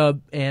Bradley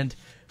Chubb and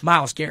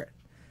Myles Garrett.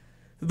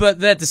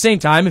 But at the same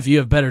time, if you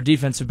have better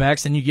defensive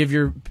backs, then you give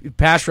your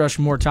pass rush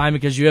more time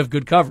because you have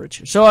good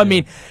coverage. So, I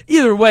mean,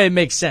 either way, it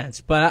makes sense.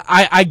 But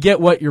I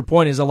get what your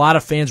point is. A lot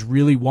of fans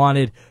really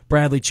wanted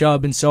Bradley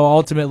Chubb, and so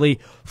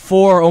ultimately,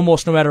 for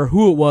almost no matter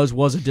who it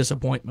was a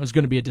disappointment. It was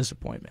going to be a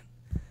disappointment.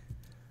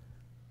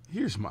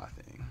 Here's my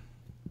thing,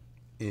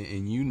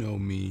 and you know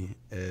me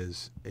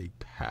as a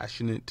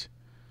passionate,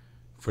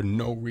 for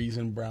no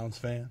reason, Browns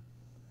fan.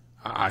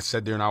 I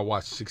sat there and I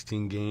watched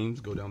 16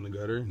 games go down the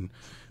gutter, and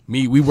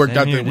we worked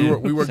out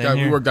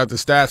the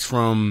stats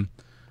from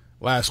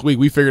last week.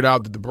 We figured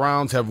out that the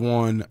Browns have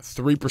won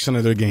 3%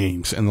 of their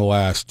games in the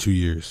last 2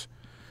 years.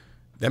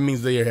 That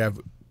means they have,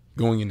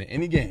 going into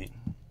any game,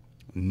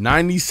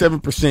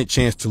 97%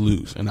 chance to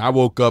lose. And I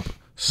woke up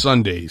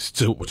Sundays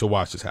to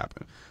watch this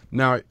happen.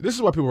 Now, this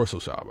is why people are so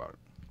sour about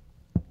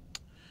it.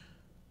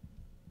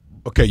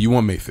 Okay, you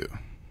want Mayfield.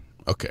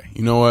 Okay,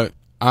 you know what?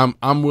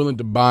 I'm willing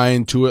to buy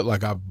into it,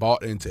 like I've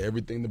bought into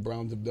everything the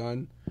Browns have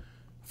done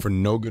for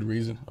no good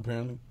reason,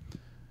 apparently.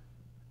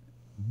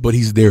 But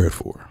he's there at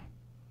 4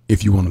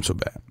 if you want him so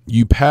bad.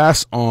 You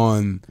pass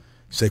on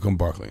Saquon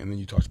Barkley, and then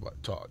you touched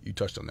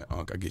on that,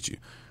 Unc. I get you.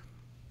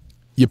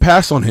 You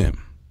pass on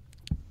him,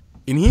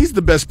 and he's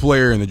the best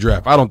player in the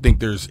draft. I don't think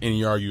there's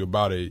any argue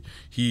about it.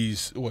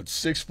 He's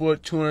 6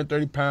 foot,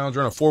 230 pounds,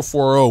 running a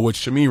 4.40,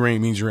 which to me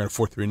means you're at a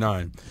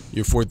 4.39.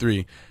 You're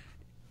 4.3.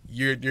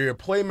 You're a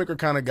playmaker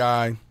kind of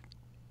guy,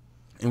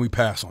 and we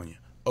pass on you.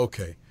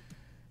 Okay.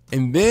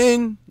 And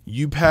then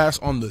you pass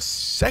on the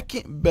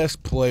second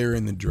best player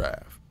in the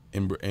draft,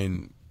 in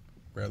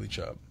Bradley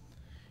Chubb.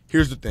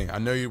 Here's the thing. I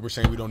know you were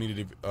saying we don't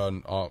need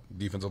a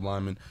defensive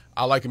lineman.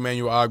 I like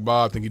Emmanuel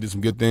Ogbah. I think he did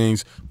some good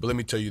things. But let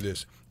me tell you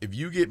this. If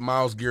you get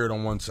Myles Garrett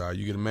on one side,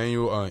 you get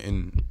Emmanuel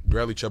and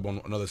Bradley Chubb on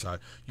another side,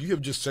 you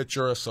have just set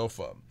yourself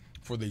up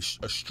for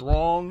a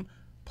strong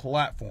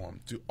platform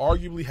to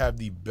arguably have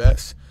the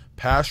best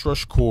pass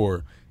rush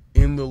core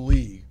in the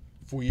league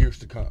for years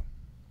to come.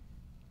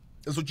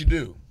 That's what you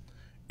do.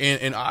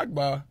 And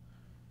Ogbah,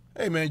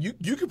 hey, man,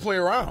 you can play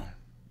around.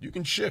 You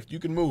can shift. You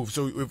can move.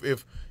 So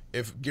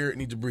if Garrett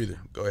needs a breather,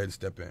 go ahead and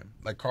step in.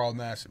 Like Carl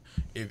Nassib.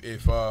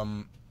 If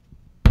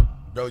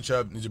Bradley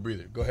Chubb needs a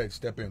breather, go ahead and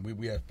step in.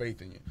 We have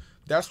faith in you.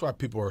 That's why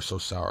people are so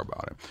sour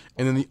about it.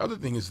 And then the other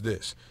thing is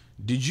this.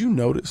 Did you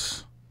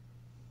notice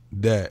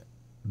that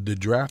the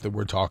draft that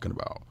we're talking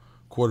about,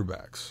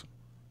 quarterbacks,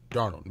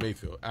 Darnold,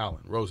 Mayfield,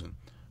 Allen, Rosen,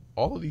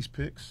 all of these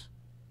picks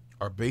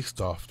are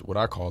based off what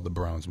I call the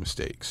Browns'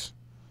 mistakes.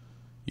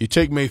 You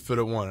take Mayfield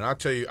at 1, and I'll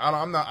tell you,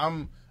 I'm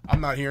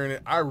not hearing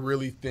it. I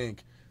really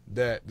think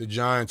that the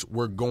Giants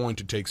were going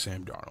to take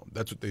Sam Darnold.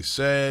 That's what they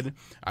said.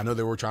 I know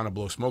they were trying to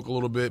blow smoke a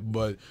little bit,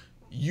 but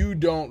you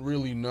don't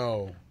really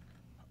know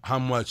how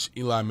much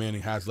Eli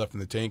Manning has left in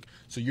the tank.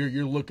 So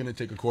you're looking to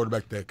take a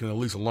quarterback that can at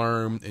least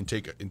learn and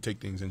take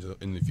things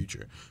in the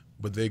future.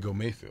 But they go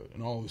Mayfield,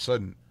 and all of a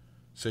sudden,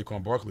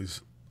 Saquon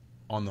Barkley's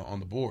on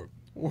the board.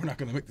 We're not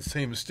going to make the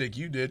same mistake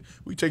you did.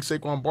 We take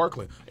Saquon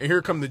Barkley, and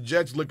here come the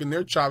Jets licking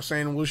their chops,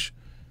 saying, "Wish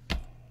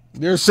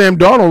there's Sam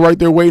Darnold right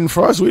there waiting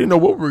for us. We didn't know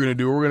what we were going to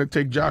do. We were going to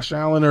take Josh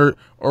Allen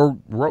or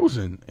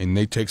Rosen, and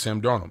they take Sam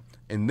Darnold,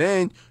 and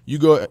then you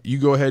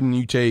go ahead and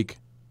you take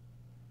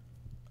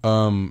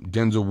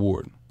Denzel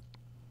Ward."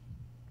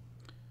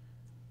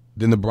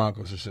 Then the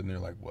Broncos are sitting there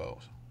like,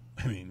 well,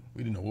 I mean,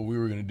 we didn't know what we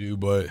were going to do,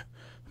 but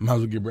might as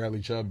well get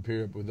Bradley Chubb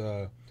pair up with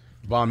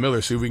Von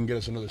Miller, see if we can get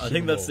us another Super Bowl. I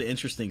think that's the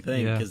interesting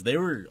thing, because they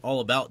were all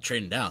about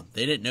trading down.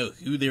 They didn't know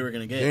who they were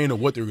going to get. They didn't know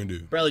what they were going to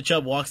do. Bradley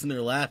Chubb walks in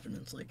their lap, and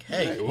it's like,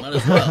 hey, might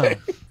as well.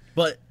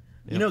 But,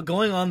 you know,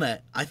 going on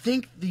that, I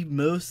think the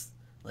most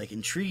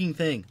intriguing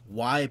thing,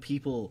 why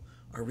people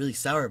are really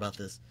sour about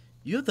this,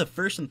 you have the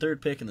first and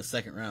third pick in the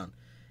second round.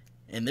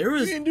 And there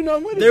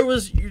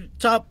was your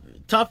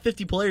top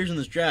 50 players in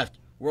this draft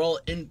were all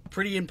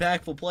pretty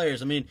impactful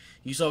players. I mean,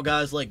 you saw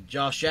guys like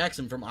Josh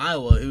Jackson from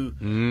Iowa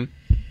who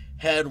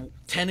had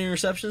 10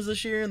 interceptions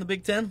this year in the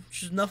Big Ten,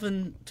 which is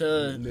nothing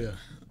to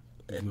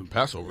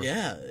pass over.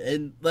 Yeah,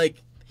 and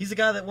he's a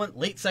guy that went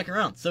late second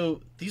round.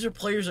 So these are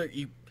players that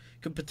you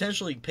could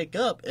potentially pick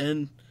up,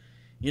 and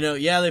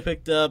they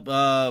picked up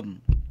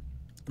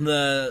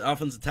the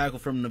offensive tackle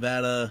from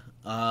Nevada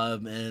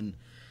and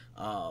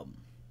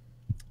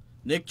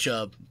Nick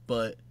Chubb,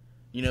 but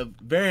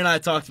Barry and I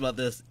talked about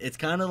this. It's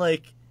kind of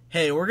like,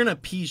 hey, we're gonna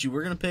appease you.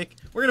 We're gonna pick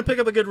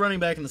up a good running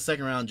back in the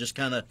second round. Just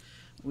kind of,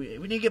 we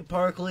need to get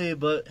Barkley,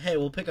 but hey,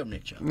 we'll pick up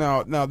Nick Chubb.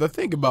 Now the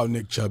thing about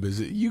Nick Chubb is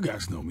that you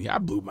guys know me. I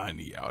blew my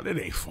knee out. It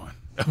ain't fun.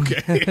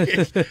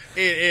 Okay,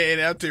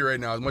 and I'll tell you right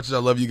now, as much as I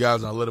love you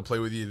guys and I let it play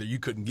with you, that you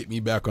couldn't get me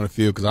back on the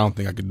field because I don't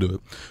think I could do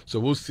it. So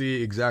we'll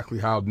see exactly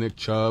how Nick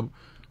Chubb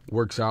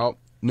works out.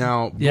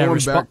 Now,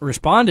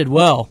 responded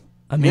well.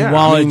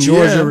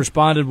 Georgia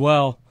responded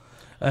well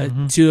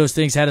to those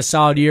things, had a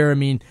solid year. I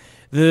mean,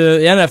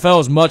 the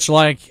NFL is much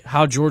like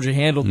how Georgia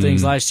handled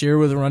things last year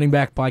with a running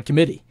back by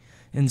committee.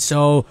 And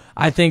so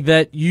I think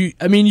that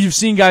you've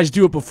seen guys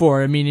do it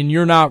before. I mean, and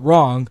you're not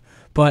wrong,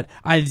 but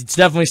it's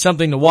definitely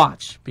something to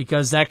watch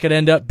because that could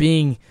end up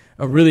being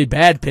a really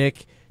bad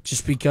pick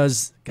just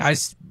because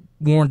guys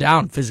worn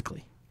down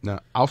physically.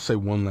 Now, I'll say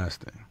one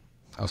last thing.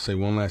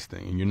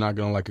 And you're not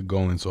going to like it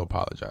going, so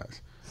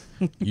apologize.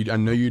 I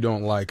know you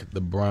don't like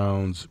the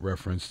Browns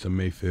reference to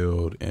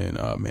Mayfield and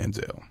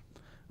Manziel,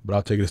 but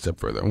I'll take it a step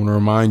further. I want to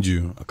remind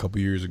you, a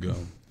couple years ago,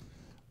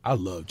 I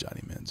love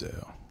Johnny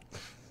Manziel.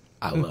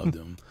 I loved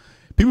him.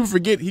 People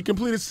forget he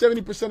completed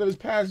 70% of his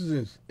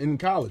passes in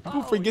college.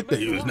 People forget that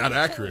he was not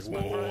accurate.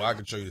 Well, I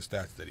can show you the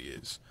stats that he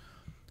is.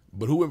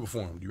 But who went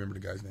before him? Do you remember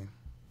the guy's name?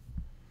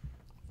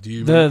 Do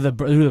you who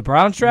the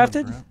Browns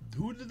drafted?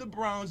 Who did the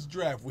Browns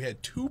draft? We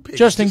had two picks.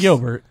 Justin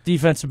Gilbert,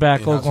 defensive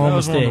back,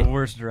 Oklahoma State. One of the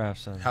worst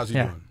drafts ever. How's he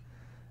doing?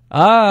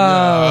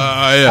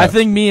 I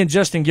think me and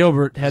Justin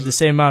Gilbert had the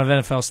same amount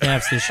of NFL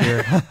snaps this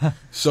year,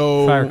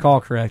 so, if I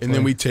recall correctly. And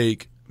then we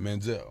take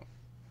Manziel.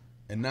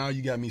 And now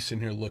you got me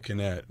sitting here looking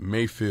at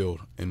Mayfield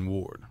and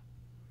Ward.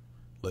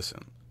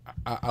 Listen,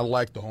 I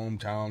like the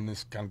hometown,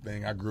 this kind of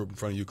thing. I grew up in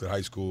front of Euclid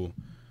High School.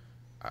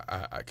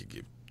 I could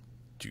give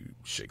two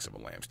shakes of a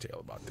lamb's tail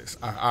about this.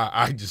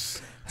 I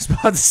was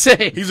about to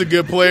say. He's a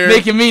good player.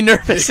 Making me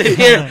nervous in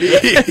here.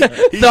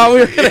 Thought we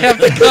were going to have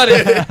to cut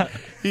it.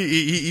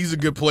 He's a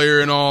good player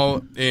and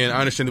all, and I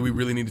understand that we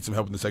really needed some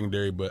help in the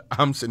secondary, but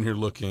I'm sitting here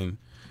looking,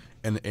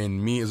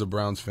 and me as a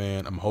Browns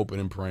fan, I'm hoping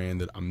and praying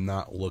that I'm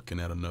not looking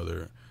at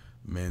another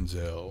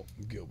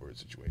Manziel-Gilbert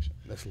situation.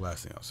 That's the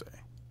last thing I'll say.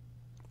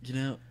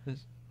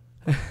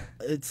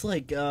 It's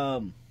like, I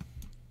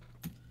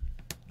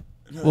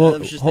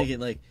was just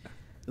thinking,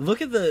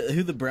 look at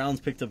who the Browns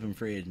picked up in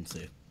free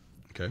agency.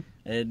 Okay.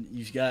 And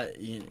you've got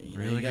you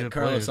really got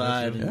Carlos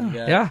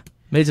Hyde.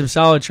 Made some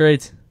solid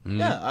trades.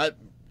 Yeah,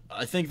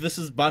 I think this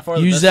is by far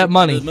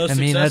the most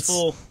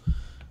successful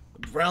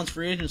Browns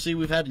free agency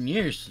we've had in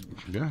years.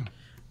 Yeah.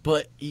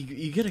 But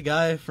you get a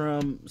guy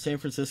from San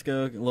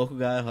Francisco, a local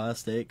guy, Ohio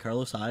State,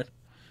 Carlos Hyde,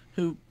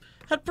 who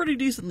had a pretty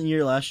decent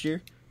year last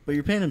year, but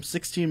you're paying him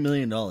 $16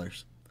 million.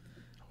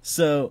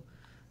 So,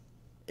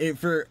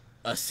 for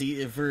the first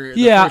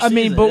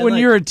season, but when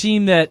you're a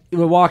team that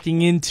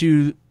walking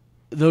into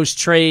those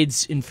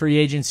trades in free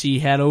agency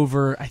had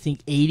over, I think,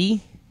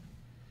 80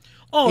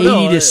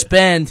 to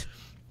spend.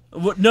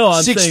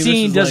 I'm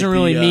 16 doesn't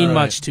really mean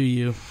much to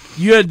you.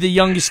 You had the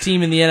youngest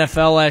team in the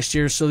NFL last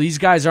year, so these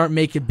guys aren't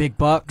making big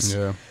bucks.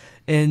 Yeah.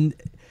 And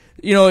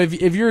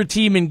if you're a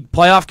team in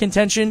playoff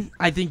contention,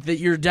 I think that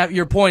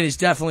your point is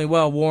definitely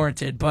well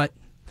warranted. But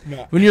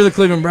when you're the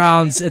Cleveland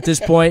Browns at this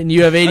point and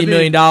you have $80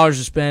 million to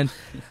spend,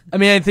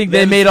 I think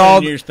they made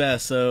all years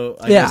past. So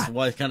I guess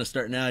why kind of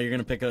start now? You're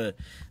going to pick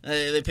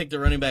they picked a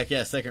running back,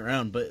 second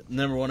round, but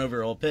number one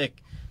overall pick.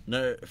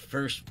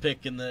 first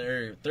pick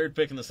or third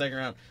pick in the second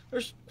round,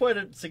 there's quite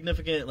a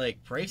significant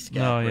price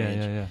gap. Oh,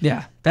 range.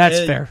 Yeah, that's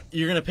And fair.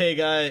 You're gonna pay a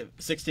guy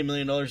 $60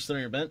 million to sit on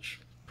your bench?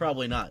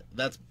 Probably not.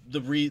 That's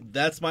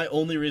that's my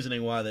only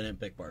reasoning why they didn't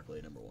pick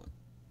Barkley number 1.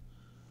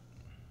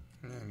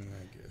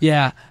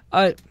 Yeah,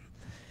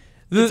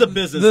 it's a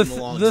business in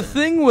the long The term.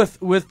 thing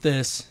with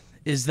this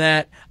is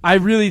that I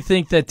really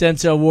think that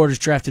Denzel Ward is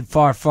drafted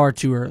far, far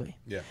too early.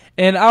 Yeah.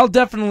 And I'll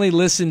definitely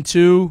listen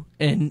to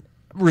and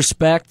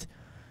respect.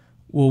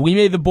 Well, we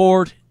made the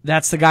board.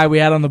 That's the guy we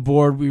had on the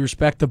board. We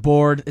respect the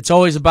board. It's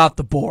always about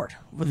the board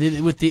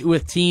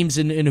with teams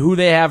and who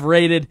they have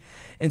rated.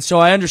 And so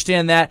I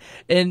understand that.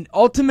 And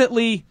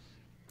ultimately,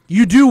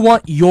 you do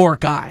want your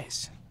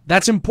guys.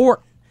 That's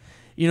important.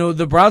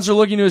 The Browns are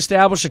looking to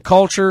establish a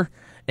culture,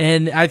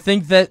 and I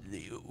think that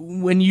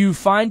when you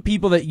find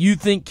people that you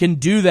think can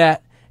do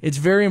that, it's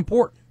very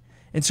important.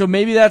 And so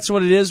maybe that's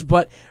what it is.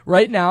 But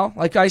right now,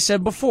 like I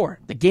said before,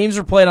 the games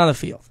are played on the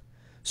field.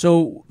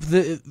 So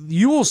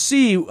you will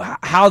see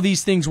how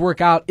these things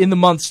work out in the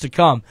months to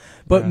come.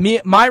 But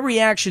my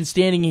reaction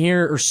sitting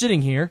here,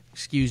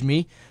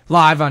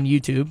 live on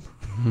YouTube,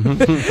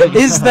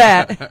 is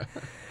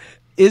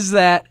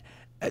that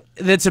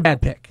that's a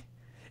bad pick.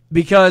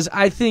 Because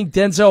I think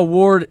Denzel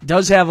Ward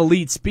does have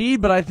elite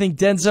speed, but I think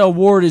Denzel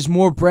Ward is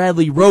more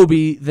Bradley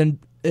Roby than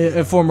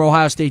a former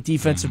Ohio State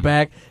defensive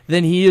back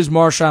than he is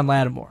Marshawn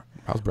Lattimore.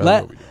 How's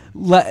Bradley Roby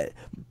doing?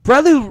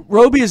 Bradley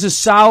Roby is a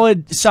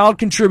solid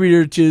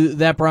contributor to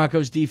that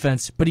Broncos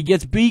defense, but he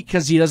gets beat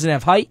because he doesn't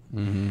have height.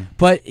 Mm-hmm.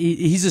 But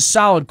he's a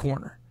solid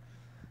corner,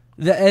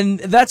 and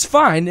that's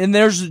fine. And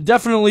there's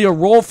definitely a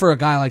role for a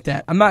guy like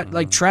that. I'm not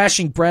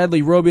trashing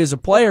Bradley Roby as a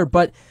player,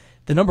 but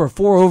the number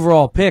 4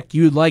 overall pick,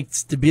 you'd like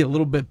to be a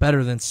little bit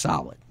better than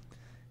solid.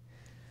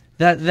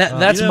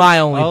 That's my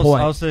only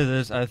point. I'll say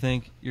this: I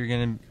think you're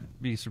going to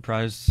be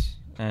surprised,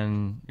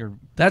 and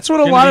that's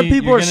what a lot of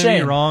people are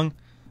saying. Be wrong,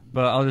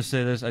 but I'll just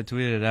say this: I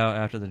tweeted it out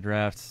after the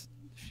draft.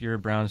 If you're a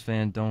Browns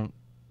fan, don't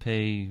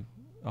pay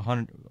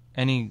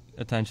any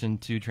attention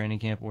to training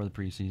camp or the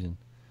preseason,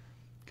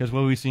 because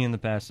what we see in the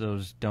past,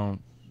 those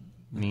don't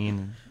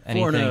mean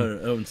anything.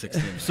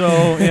 4-0-16.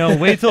 So,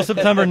 wait till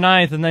September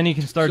 9th, and then you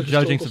can start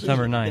judging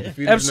September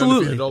 9th.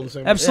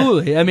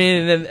 Absolutely. I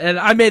mean, and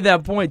I made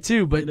that point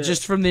too, but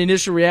just from the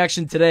initial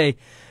reaction today,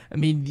 I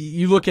mean,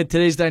 you look at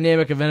today's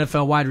dynamic of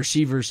NFL wide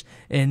receivers,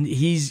 and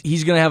he's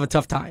going to have a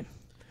tough time.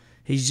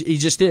 He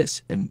just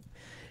is. And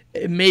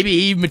maybe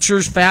he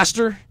matures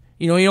faster.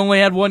 He only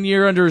had 1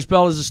 year under his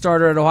belt as a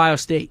starter at Ohio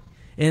State.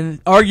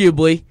 And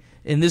arguably,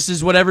 and this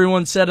is what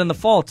everyone said in the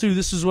fall, too,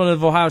 this is one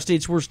of Ohio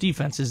State's worst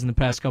defenses in the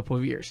past couple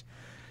of years.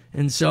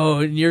 And so,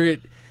 in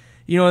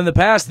the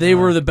past, they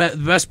were the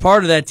best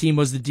part of that team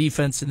was the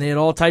defense, and they had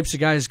all types of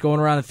guys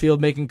going around the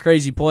field making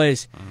crazy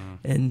plays.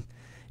 And,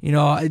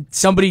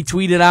 somebody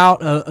tweeted out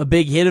a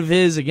big hit of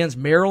his against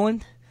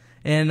Maryland,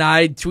 and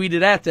I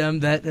tweeted at them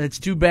that it's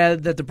too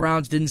bad that the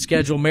Browns didn't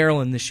schedule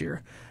Maryland this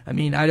year. I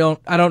mean, I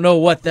don't know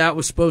what that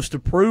was supposed to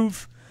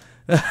prove.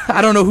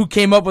 I don't know who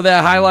came up with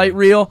that highlight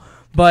reel,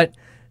 but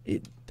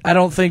I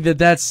don't think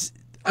that's.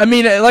 I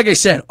mean, like I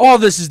said, all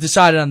this is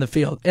decided on the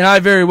field, and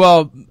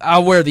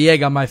I'll wear the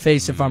egg on my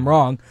face if I'm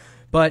wrong,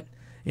 but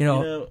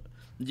you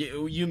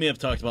may have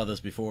talked about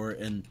this before,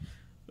 and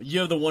you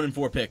have the 1 and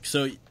 4 pick.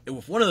 So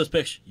with one of those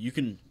picks, you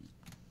can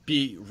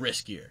be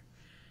riskier,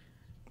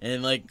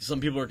 and some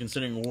people are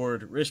considering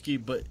Ward risky,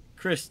 but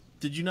Chris,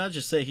 did you not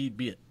just say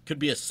could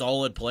be a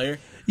solid player?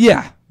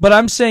 Yeah, but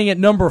I'm saying at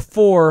number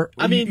 4,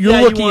 I mean,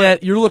 you're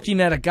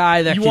looking at a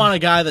guy that you want a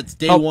guy that's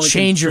day help one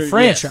change your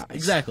franchise. Yes,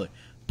 exactly,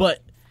 but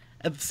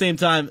at the same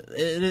time,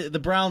 the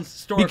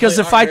Browns because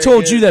if I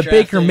told you that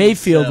Baker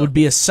Mayfield would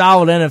be a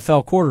solid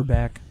NFL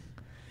quarterback,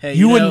 hey,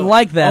 you wouldn't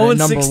like that at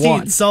number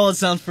 1. Solid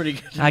sounds pretty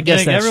good. I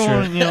guess that's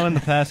everyone, true. in the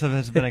past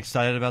has been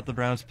excited about the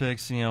Browns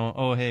picks.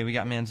 Oh, hey, we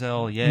got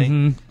Manziel, yay.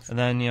 And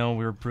then,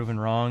 we were proven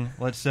wrong.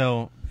 Let's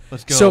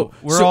go.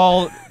 We're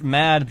all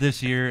mad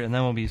this year, and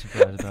then we'll be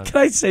surprised about it.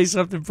 Can I say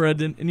something,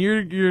 Brendan? And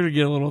you're going to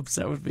get a little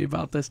upset with me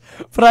about this.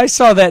 But I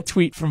saw that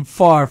tweet from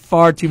far,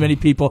 far too many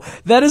people.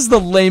 That is the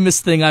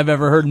lamest thing I've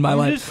ever heard in my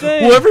life.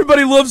 Well,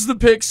 everybody loves the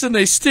picks, and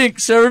they stink,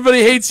 so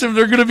everybody hates them.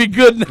 They're going to be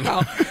good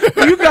now.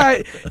 You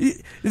guys,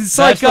 it's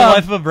That's the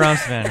life of a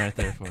Browns fan right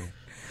there for you.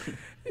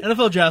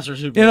 NFL drafts are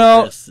super.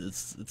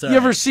 It's you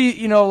ever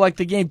see,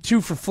 the game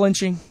 2 for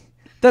flinching?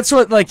 That's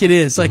what it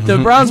is. The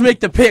Browns make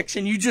the picks,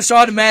 and you just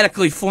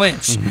automatically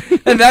flinch,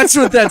 and that's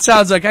what that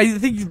sounds like. I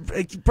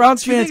think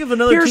Browns fans.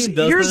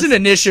 Here's an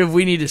initiative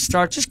we need to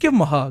start. Just give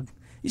them a hug.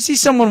 You see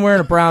someone wearing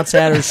a Browns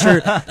hat or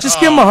shirt, just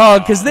give them a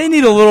hug because they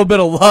need a little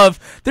bit of love.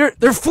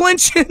 They're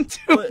flinching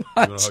too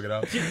much. Hug it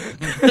out.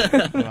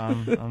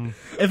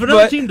 If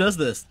another team does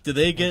this, do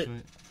they get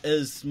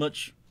as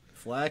much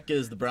flack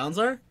as the Browns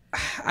are?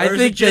 I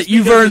think that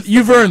you've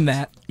earned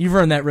that. You've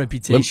earned that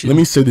reputation. Let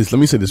me say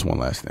this one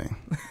last thing.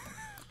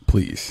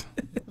 Please.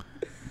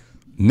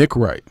 Nick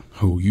Wright,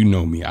 who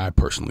I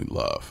personally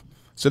love,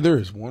 said there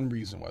is one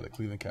reason why the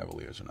Cleveland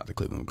Cavaliers are not the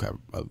Cleveland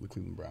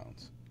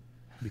Browns.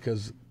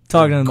 Because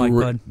talking to Mike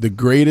Bud, the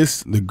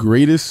greatest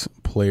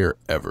player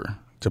ever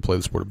to play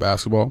the sport of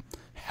basketball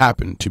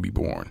happened to be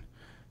born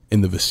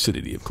in the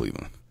vicinity of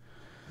Cleveland.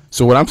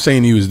 So what I'm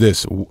saying to you is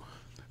this.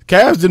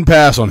 Cavs didn't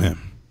pass on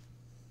him.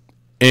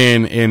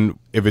 And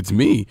if it's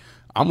me,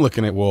 I'm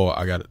looking at, well,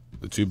 I got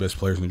the 2 best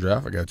players in the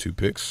draft. I got 2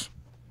 picks.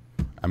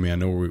 I mean, I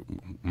know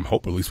I'm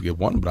hoping at least we get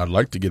one, but I'd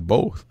like to get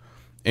both.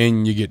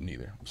 And you get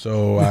neither.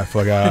 So I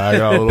feel like I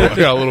got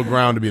a little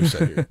ground to be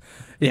upset here.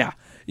 Yeah.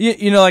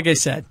 You know, like I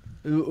said,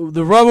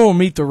 the rubber will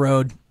meet the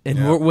road.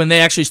 And when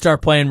they actually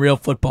start playing real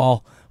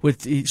football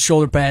with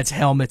shoulder pads,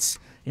 helmets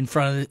in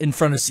front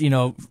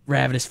of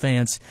ravenous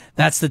fans,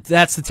 that's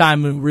the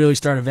time we really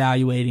start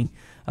evaluating.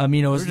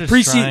 You know, we're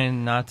just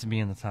trying not to be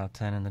in the top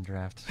 10 in the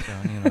draft. So,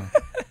 you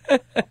know,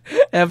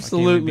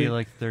 absolutely, be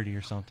like 30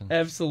 or something.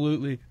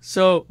 Absolutely.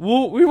 So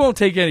we won't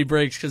take any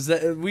breaks because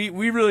we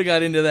really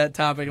got into that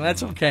topic, and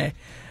that's okay.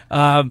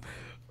 I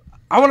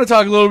want to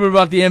talk a little bit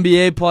about the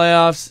NBA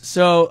playoffs.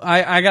 So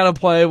I got to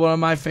play one of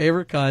my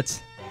favorite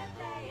cuts.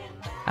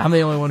 I'm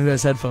the only one who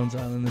has headphones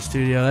on in the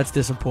studio. That's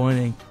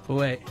disappointing. But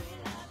wait.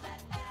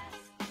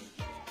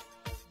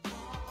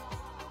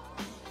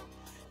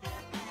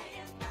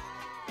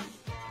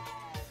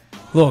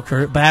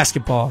 Little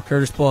basketball,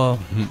 Curtis Blow.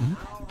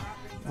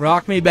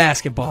 Rock Me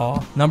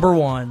Basketball, number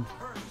 1.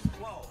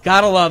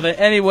 Gotta love it.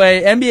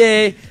 Anyway,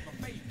 NBA,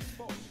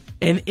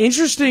 an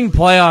interesting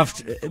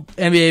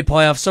NBA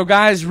playoff. So,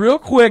 guys, real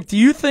quick, do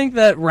you think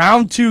that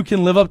round 2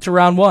 can live up to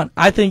round 1?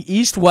 I think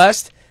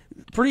East-West,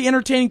 pretty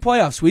entertaining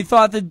playoffs. We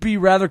thought they'd be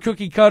rather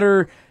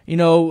cookie-cutter. You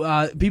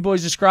know, people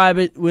always describe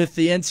it with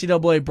the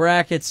NCAA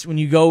brackets. When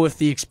you go with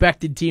the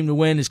expected team to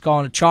win is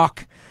calling it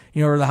chalk,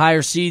 or the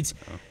higher seeds.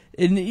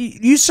 And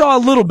you saw a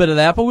little bit of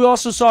that, but we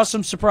also saw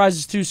some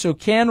surprises too. So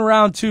can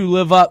round 2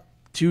 live up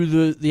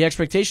to the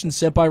expectations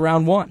set by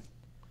round 1?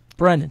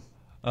 Brendan?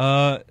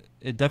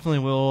 It definitely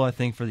will, I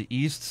think, for the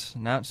East.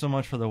 Not so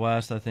much for the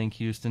West. I think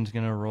Houston's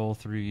going to roll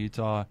through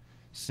Utah.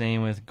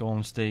 Same with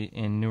Golden State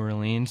and New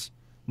Orleans.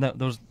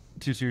 Those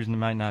 2 series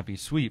might not be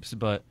sweeps,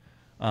 but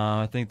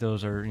I think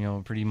those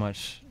are, pretty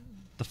much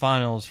the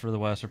finals for the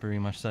West are pretty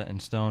much set in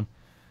stone.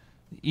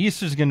 The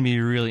East is going to be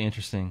really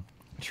interesting.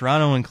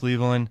 Toronto and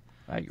Cleveland.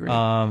 I agree.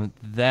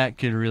 That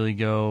could really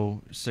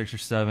go 6 or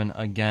 7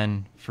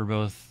 again for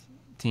both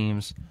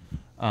teams.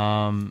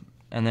 And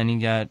then you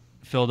got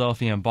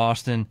Philadelphia and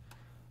Boston.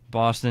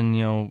 Boston,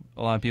 a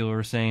lot of people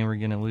were saying we're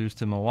going to lose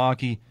to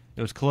Milwaukee.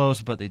 It was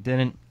close, but they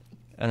didn't.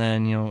 And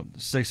then,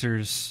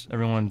 Sixers,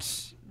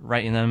 everyone's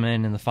writing them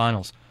in the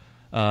finals.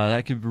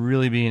 That could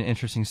really be an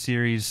interesting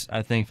series.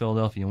 I think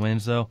Philadelphia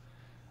wins, though.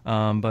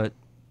 But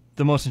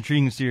the most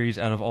intriguing series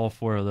out of all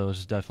 4 of those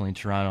is definitely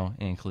Toronto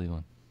and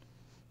Cleveland.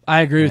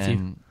 I agree with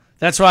you.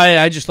 That's why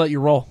I just let you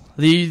roll.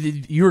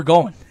 You were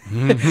going.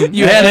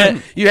 You had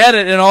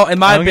it in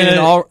my opinion,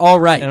 all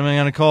right. And I'm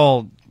going to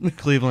call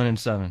Cleveland in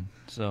 7.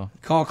 So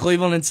call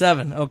Cleveland in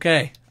 7.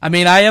 Okay. I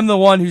mean, I am the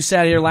one who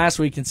sat here last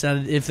week and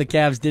said if the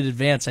Cavs did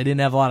advance, I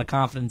didn't have a lot of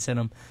confidence in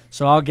them.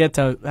 So I'll get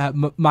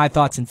to my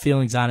thoughts and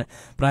feelings on it.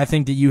 But I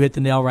think that you hit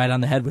the nail right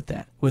on the head with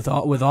that, with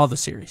all the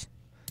series.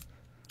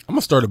 I'm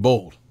gonna start it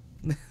bold.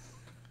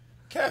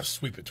 Cavs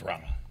sweep at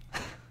Toronto.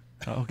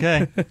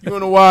 Okay. You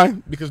wanna know why?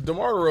 Because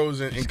DeMar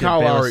DeRozan and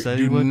Kyle Lowry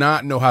do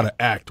not know how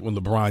to act when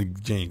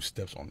LeBron James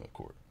steps on the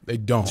court. They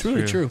don't. It's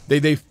really true.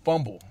 They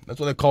fumble. That's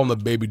why they call them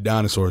the baby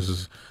dinosaurs,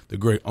 as the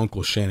great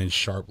Uncle Shannon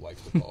Sharp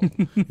likes to call them.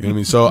 You know what I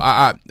mean? So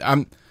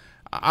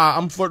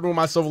I'm flirting with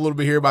myself a little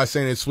bit here by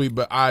saying it's sweet,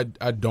 but I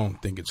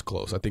don't think it's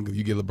close. I think if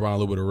you give LeBron a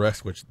little bit of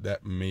rest, which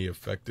that may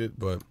affect it,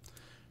 but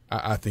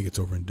I think it's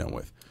over and done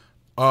with.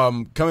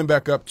 Coming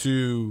back up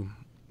to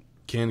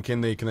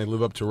can they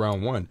live up to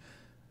round 1?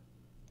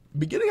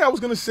 Beginning, I was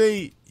gonna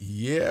say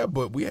yeah,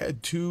 but we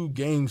had 2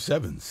 Game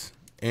 7s,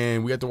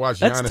 and we had to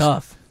watch That's Giannis.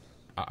 tough.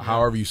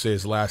 However you say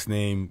his last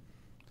name.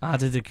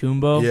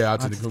 Antetokounmpo. Yeah,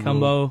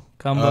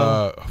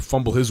 Antetokounmpo.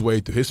 Fumble his way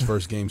through his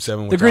first Game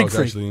 7. Which the Greek I was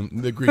freak.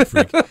 Actually, the Greek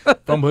freak.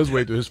 Fumble his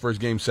way through his first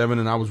Game 7,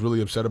 and I was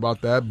really upset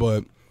about that.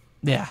 But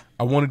yeah,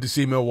 I wanted to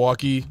see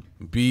Milwaukee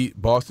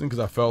beat Boston because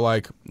I felt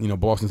like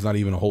Boston's not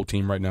even a whole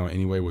team right now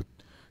anyway with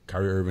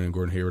Kyrie Irving and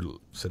Gordon Hayward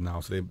sitting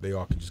out, so they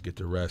all can just get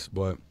their rest.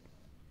 But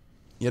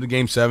you had a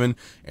Game 7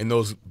 and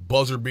those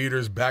buzzer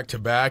beaters back to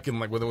back, and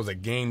whether it was a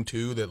Game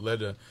 2 that led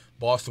to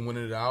Boston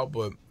winning it out,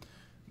 but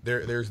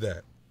there's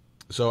that.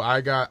 So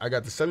I got the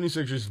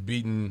 76ers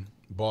beating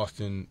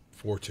Boston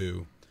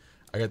 4-2.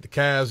 I got the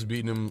Cavs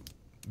beating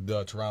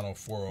the Toronto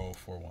 4-0,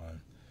 4-1.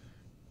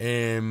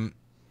 And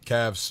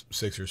Cavs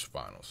Sixers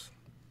finals.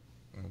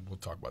 We'll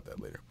talk about that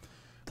later.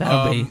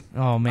 That'll be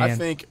man. I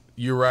think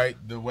you're right.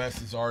 The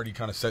West is already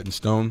kind of set in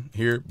stone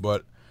here,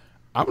 but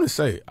I'm going to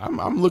say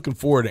I'm looking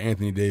forward to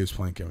Anthony Davis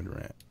playing Kevin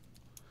Durant.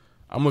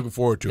 I'm looking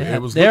forward to it.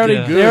 It was they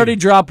good. already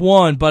dropped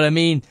 1, but I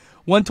mean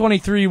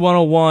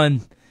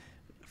 123-101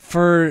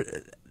 for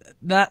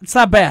that's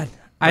not bad.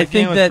 I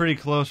think was that pretty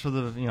close for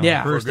the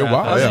first half.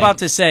 I was about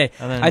to say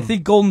I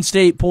think Golden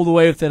State pulled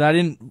away with it. I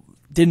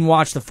didn't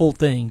watch the full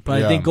thing,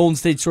 but I think Golden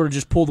State sort of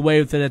just pulled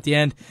away with it at the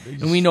end.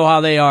 And we know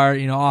how they are,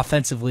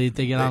 offensively.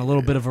 They get on a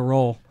little bit of a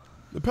roll.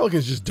 The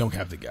Pelicans just don't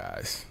have the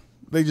guys.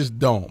 They just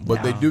don't.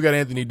 But they do got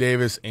Anthony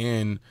Davis,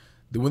 and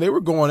when they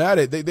were going at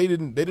it, they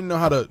didn't know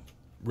how to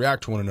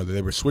react to one another.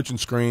 They were switching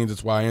screens.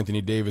 That's why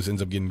Anthony Davis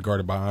ends up getting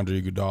guarded by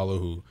Andre Iguodala,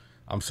 who,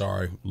 I'm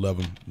sorry, love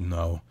him,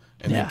 no.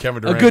 And then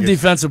Kevin Durant, a good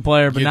defensive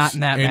player, but not in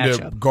that end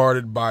matchup. up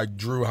guarded by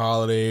Drew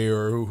Holiday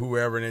or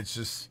whoever, and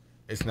it's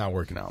not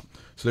working out.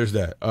 So there's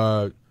that.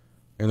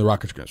 And the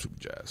Rockets are going to sweep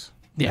the Jazz.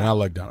 Yeah. And I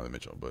like Donovan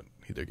Mitchell, but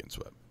they're getting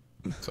swept.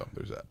 So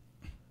there's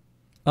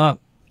that.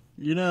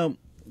 You know,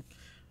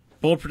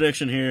 bold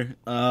prediction here.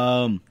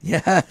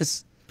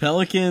 Yes.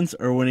 Pelicans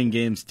are winning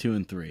games 2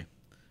 and 3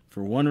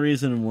 for one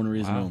reason and one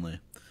reason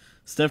only.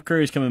 Steph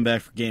Curry's coming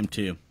back for game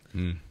 2.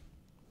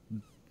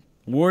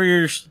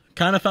 Warriors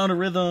kind of found a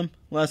rhythm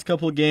last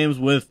couple of games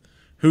with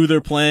who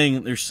they're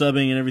playing, they're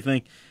subbing and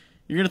everything.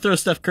 You're going to throw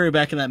Steph Curry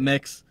back in that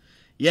mix.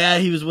 Yeah,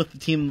 he was with the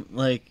team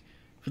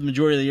for the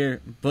majority of the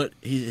year, but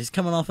he's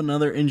coming off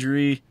another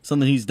injury,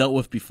 something he's dealt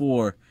with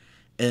before.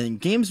 And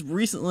games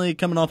recently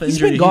coming off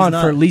injury. He's been gone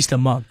for at least a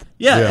month.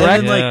 Yeah, Yeah.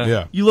 and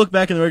then you look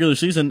back in the regular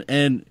season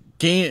and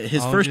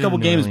his first couple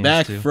games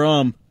back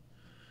from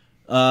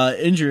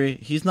injury,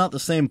 he's not the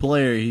same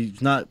player.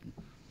 He's not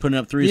putting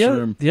up threes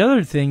for him. The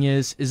other thing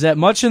is that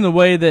much in the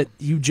way that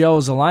you gel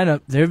as a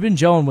lineup, they've been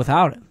gelling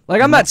without him.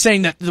 Like, I'm not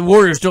saying that the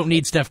Warriors don't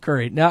need Steph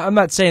Curry. Now, I'm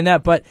not saying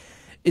that, but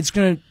it's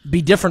going to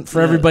be different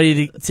for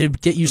everybody to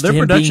get used to him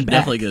being back. Their production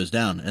definitely goes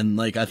down,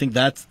 and I think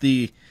that's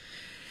the,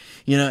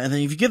 and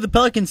then if you give the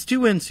Pelicans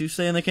 2 wins, who's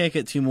saying they can't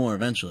get 2 more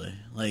eventually?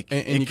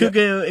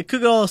 It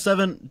could go all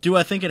 7. Do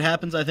I think it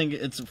happens? I think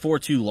it's a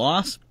 4-2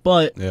 loss,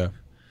 but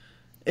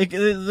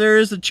there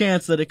is a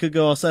chance that it could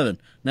go all 7.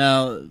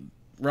 Now,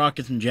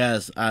 Rockets and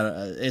Jazz,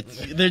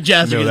 the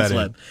Jazz are getting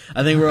swept.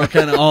 I think we're all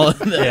kind of all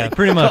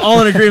pretty much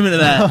all in agreement of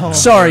that.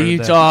 Sorry,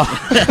 Utah.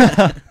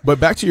 But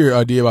back to your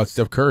idea about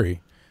Steph Curry,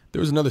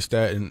 there was another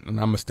stat, and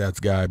I'm a stats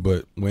guy,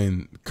 but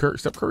when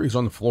Steph Curry is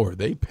on the floor,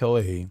 they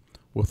play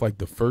with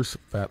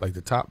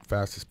the top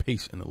fastest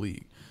pace in the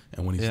league,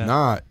 and when he's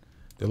not,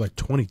 they're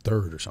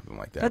 23rd or something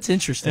like that. That's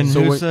interesting.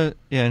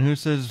 And who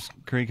says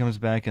Curry comes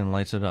back and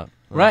lights it up?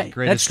 Right,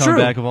 Greatest that's true.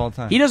 comeback of all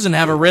time. He doesn't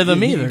have a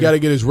rhythm either. You got to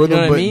get his rhythm,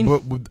 You know what I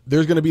mean? but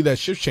there's going to be that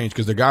shift change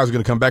because the guys are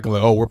going to come back and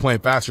we're playing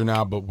faster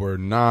now, but we're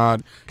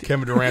not.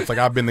 Kevin Durant's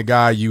I've been the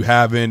guy, you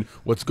haven't.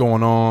 What's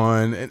going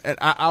on? And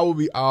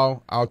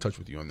I'll touch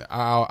with you on that.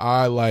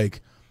 I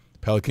like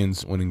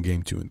Pelicans winning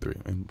game 2 and 3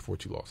 and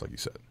 4-2 loss, like you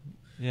said.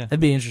 Yeah, that'd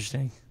be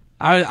interesting.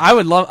 I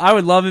would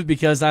love it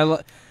because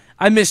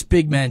I miss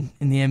big men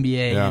in the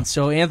NBA, and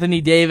so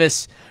Anthony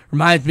Davis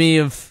reminds me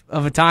of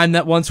a time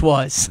that once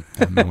was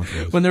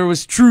when there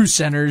was true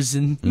centers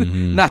and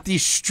not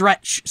these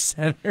stretch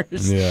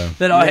centers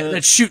that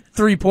shoot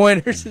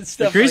 3-pointers and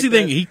stuff. The crazy like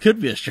thing, that. He could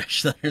be a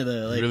stretch center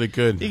though. He really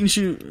could. He can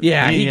shoot.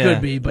 Yeah, he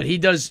could be, but he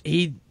does.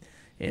 He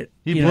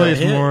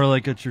plays more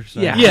like a true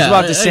center. Yeah, I was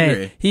about to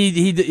say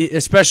he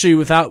especially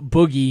without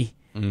Boogie.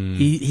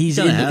 He's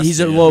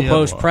a low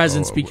post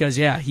presence because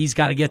he's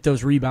got to get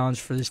those rebounds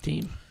for this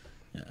team.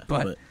 Yeah,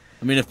 but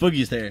I mean, if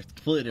Boogie's there, it's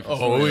completely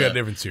different. We got a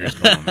different series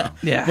going on now.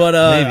 Yeah, but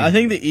I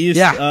think the East.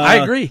 Yeah,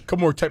 I agree. Couple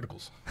more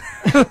technicals.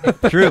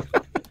 True.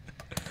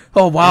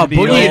 Oh wow,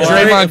 Boogie and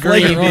Draymond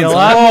Green be a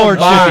lot more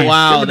tricky.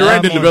 Wow, Kevin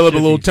Durant did develop a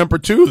little temper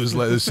too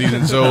this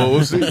season, so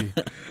we'll see.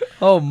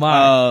 Oh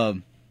my,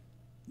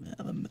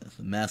 the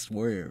masked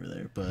warrior over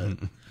there, but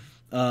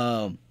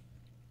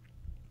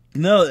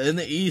no, in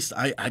the East,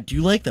 I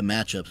do like the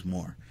matchups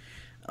more.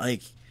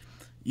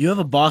 You have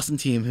a Boston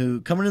team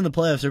who coming in the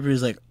playoffs,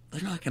 everybody's like,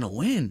 they're not going to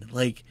win.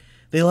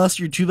 They lost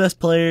your 2 best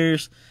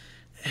players,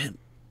 and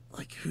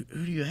who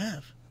do you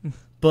have?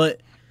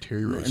 But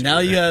Terry Rosen. now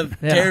you have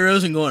Terry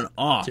Rosen going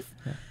off,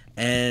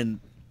 and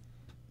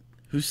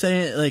who's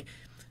saying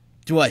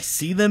do I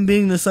see them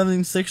being the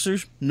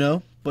 76ers?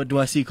 No, but do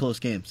I see close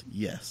games?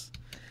 Yes.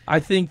 I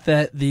think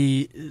that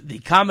the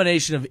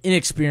combination of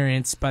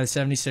inexperience by the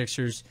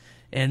 76ers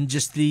and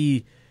just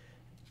the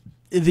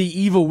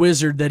evil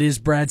wizard that is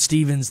Brad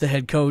Stevens, the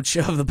head coach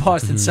of the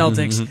Boston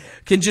Celtics,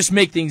 can just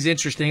make things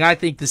interesting. I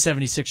think the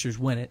 76ers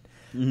win it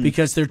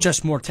because they're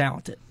just more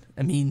talented.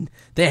 I mean,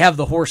 they have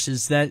the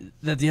horses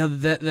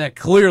that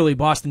clearly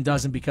Boston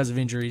doesn't because of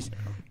injuries.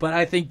 But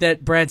I think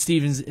that Brad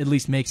Stevens at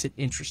least makes it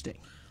interesting.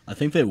 I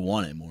think they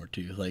want it more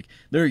too.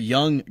 They're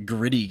young,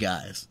 gritty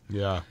guys.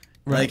 Yeah.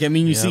 Right.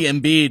 You see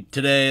Embiid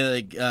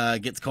today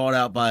gets called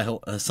out by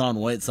Hassan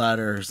Whiteside,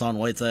 or Hassan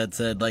Whiteside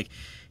said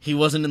he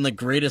wasn't in the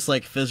greatest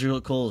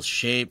physical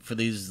shape for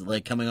these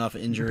coming off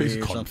injury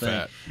or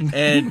something.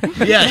 And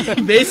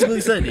he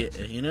basically said,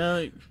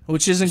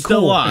 which isn't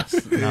still cool.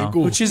 Lost. No.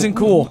 Which isn't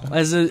cool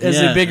as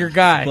a bigger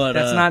guy. But,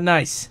 that's not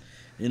nice.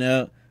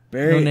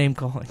 Barry, no name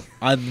calling.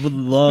 I would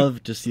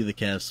love to see the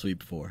Cavs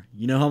sweep 4.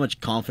 You know how much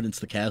confidence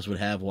the Cavs would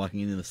have walking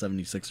into the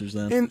 76ers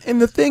then?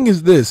 And the thing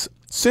is this,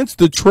 since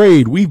the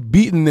trade, we've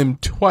beaten them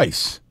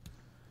twice.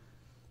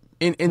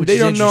 And they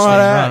don't know how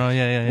to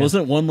act.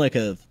 Wasn't one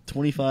a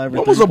 25 or 30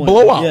 What was a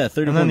blowout? Yeah,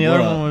 30 and then the other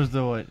blowout. one was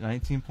the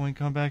 19-point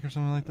comeback or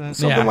something like that?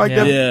 Something like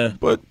that. Yeah.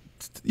 But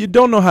you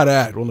don't know how to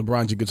act when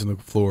LeBron James gets on the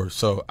floor.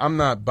 So I'm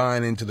not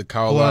buying into the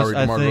Kyle Lowry,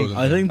 DeMar DeRozan.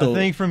 I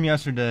think from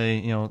yesterday,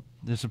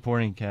 the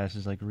supporting cast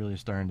is like really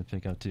starting to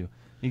pick up too.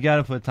 You got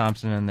to put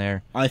Thompson in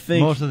there. I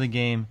think Most of the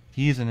game,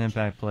 he's an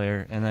impact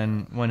player, and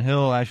then when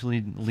Hill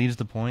actually leads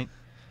the point,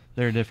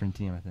 they're a different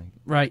team, I think.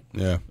 Right.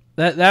 Yeah.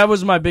 That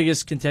was my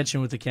biggest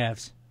contention with the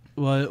Cavs.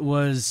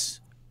 Was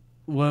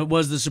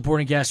the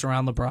supporting cast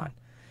around LeBron,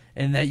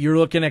 and that you're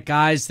looking at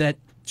guys that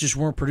just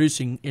weren't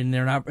producing, and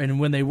they're not, and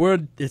when they were,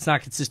 it's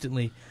not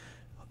consistently.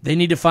 They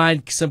need to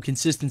find some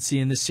consistency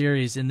in this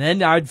series, and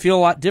then I'd feel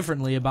a lot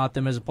differently about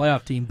them as a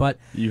playoff team. But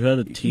you had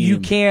a team. you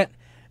can't.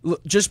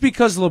 Just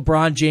because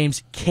LeBron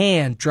James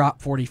can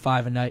drop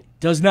 45 a night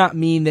does not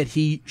mean that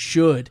he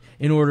should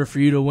in order for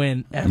you to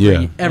win every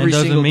It doesn't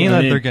single mean game.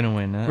 that they're going to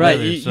win. Right.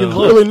 Either, You so.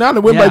 look- Clearly not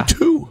to win Yeah. by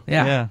 2.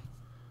 Yeah. Yeah.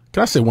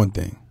 Can I say one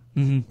thing?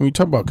 Mhm. When you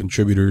talk about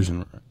contributors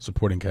and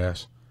supporting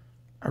cast,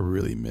 I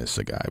really miss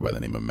a guy by the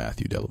name of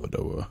Matthew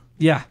Dellavedova.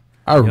 Yeah.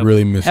 I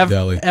really miss Have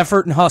Delly.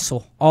 effort and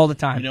hustle all the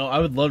time. You know, I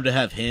would love to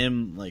have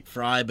him, like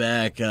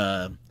Fryback,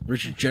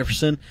 Richard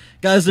Jefferson,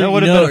 guys that, That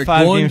would you have know been a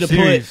are going 5-game to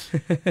series.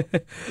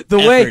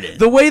 put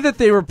the way that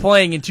they were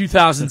playing in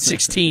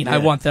 2016, I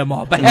want them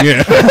all back.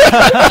 Yeah.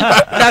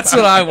 That's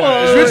what I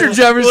want. Is Richard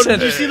Jefferson,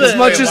 did you see as the-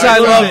 much as I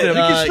what love was it, him,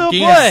 he can still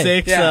Game play.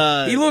 6,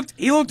 Yeah. He looked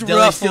Delly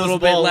rough a steals little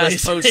the bit ball last late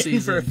for a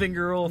postseason.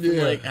 finger roll from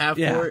like half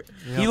Yeah. court.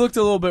 He looked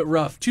a little bit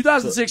rough.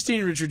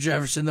 2016 Richard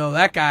Jefferson, though,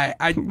 that guy,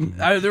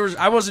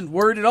 I wasn't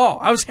worried at all.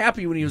 I was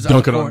happy when he was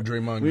Dunking on on the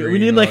court. Draymond We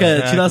Green. need like a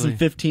Exactly.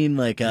 2015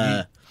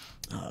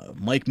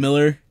 Mike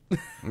Miller.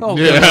 Oh,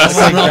 Yeah. goodness.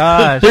 Oh, my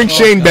gosh. Bring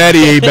Shane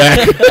Battier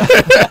back.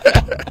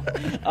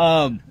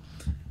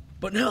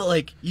 But no,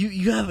 like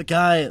you have a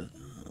guy,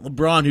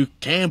 LeBron, who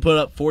can put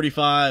up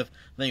 45.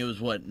 I think it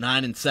was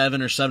 9 and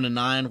 7 or 7 and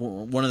 9,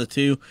 one of the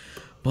two.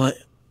 But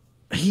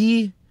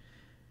he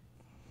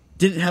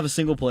didn't have a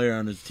single player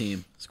on his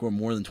team score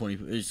more than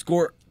 20.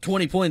 Score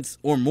 20 points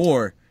or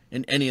more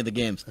in any of the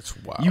games. That's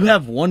wild. You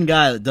have one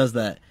guy that does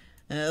that.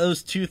 And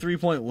those 2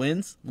 3-point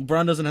wins,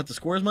 LeBron doesn't have to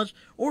score as much.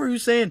 Or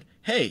who's saying,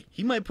 hey,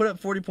 he might put up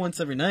 40 points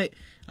every night.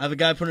 I have a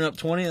guy putting up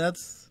 20.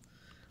 That's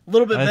a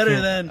little bit better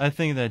than. I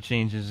think that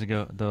changes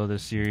though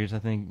this series. I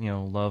think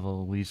Love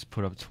will at least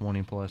put up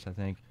 20 plus. I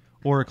think,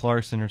 or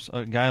Clarkson or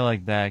a guy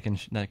like that can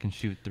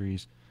shoot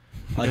threes.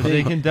 Like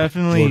They can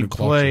definitely Jordan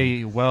Clarkson.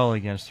 play well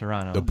against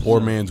Toronto. The poor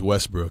man's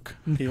Westbrook.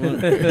 he won-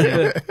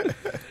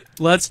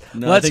 Let's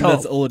No, I think hope.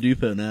 that's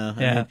Oladipo now.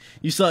 I Yeah.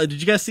 mean, did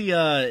you guys see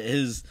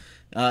his?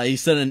 He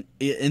sent an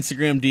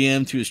Instagram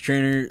DM to his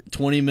trainer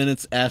 20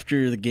 minutes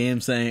after the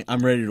game saying,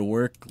 "I'm ready to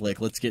work.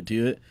 Like, let's get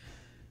to it."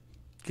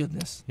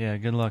 Goodness. Yeah,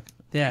 good luck.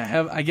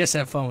 Yeah, I guess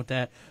have fun with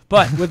that.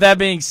 But with that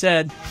being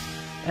said,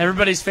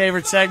 everybody's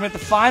favorite segment, the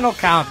final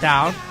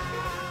countdown.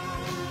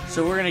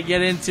 So we're going to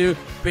get into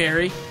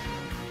Barry.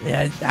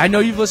 Yeah, I know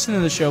you've listened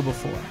to the show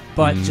before,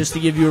 but just to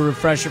give you a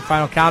refresher,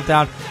 final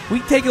countdown,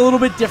 we take a little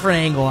bit different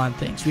angle on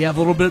things. We have a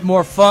little bit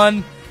more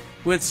fun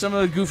with some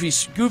of the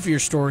goofier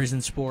stories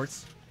in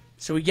sports.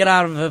 So we get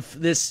out of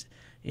this,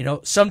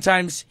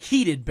 sometimes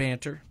heated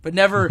banter, but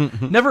never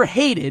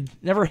hatred,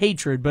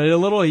 but a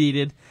little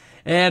heated.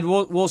 And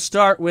we'll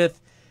start with,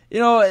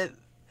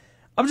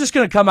 I'm just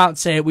going to come out and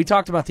say it. We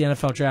talked about the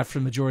NFL draft for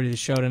the majority of the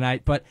show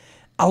tonight, but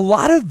a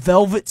lot of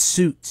velvet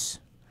suits.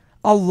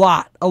 A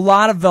lot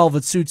of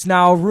velvet suits.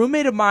 Now, a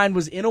roommate of mine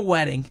was in a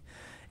wedding,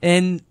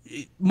 and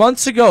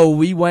months ago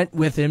we went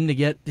with him to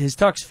get his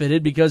tux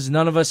fitted because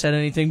none of us had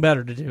anything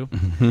better to do.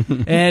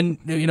 And,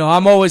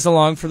 I'm always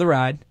along for the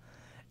ride.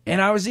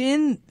 And I was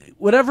in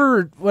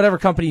whatever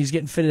company he's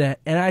getting fitted at,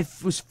 and I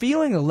was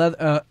feeling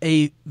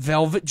a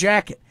velvet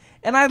jacket.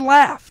 And I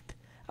laughed.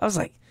 I was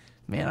like,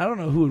 man, I don't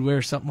know who would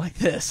wear something like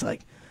this.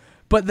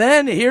 But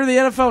then here the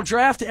NFL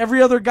draft,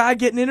 every other guy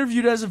getting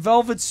interviewed has a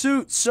velvet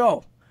suit.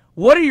 So,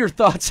 what are your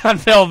thoughts on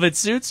velvet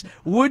suits?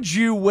 Would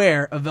you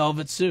wear a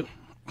velvet suit?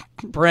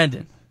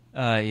 Brendan.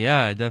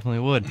 Yeah, I definitely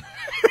would.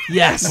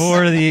 Yes.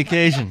 For the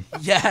occasion.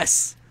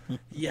 Yes.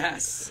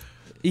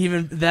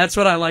 Even that's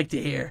what I like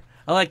to hear.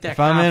 I like that. If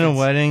I'm in a confidence.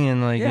 wedding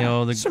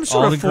and some all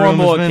sort the of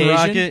formal groomsmen occasion.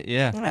 rock it,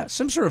 yeah.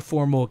 Some sort of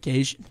formal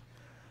occasion.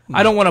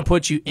 I don't want to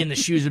put you in the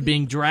shoes of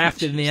being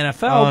drafted in the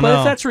NFL, Oh, but no.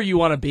 if that's where you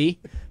want to be,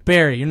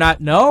 Barry, you're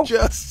not. No.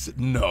 Just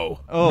no.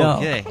 No.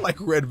 Okay. I like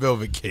red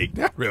velvet cake,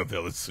 not red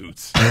velvet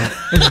suits.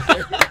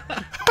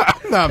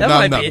 That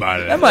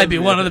that might be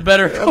one of the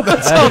better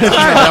ones all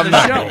time on I'm the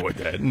not show. going with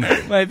that.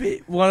 No. Might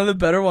be one of the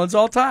better ones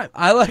all time.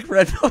 I like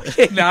red velvet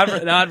cake, not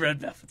red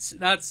velvet suits.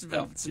 Not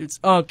velvet suits.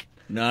 Unk.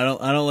 No,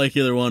 I don't like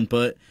either one.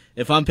 But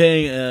if I'm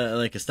paying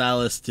like a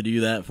stylist to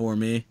do that for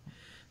me,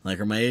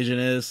 or my agent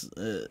is,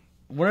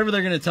 whatever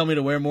they're going to tell me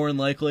to wear, more than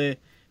likely,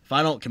 if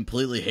I don't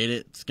completely hate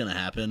it, it's going to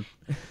happen.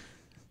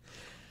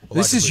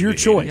 This is your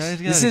choice.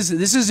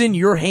 This is in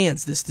your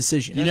hands. This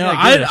decision. I'm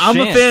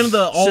chance. a fan of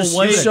the all So-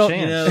 white, so-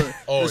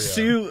 Oh, yeah.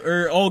 suit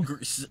or all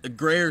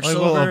gray or Like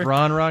silver. what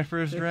LeBron rocked for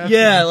his draft?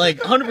 Yeah,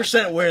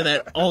 100% wear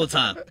that all the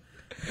time.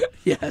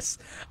 Yes,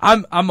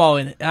 I'm all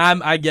in it.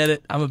 I get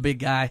it. I'm a big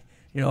guy.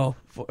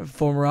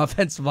 former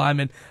offensive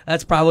lineman.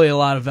 That's probably a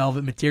lot of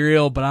velvet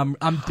material, but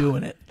I'm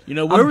doing it.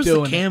 Where was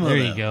the camo? There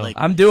you go.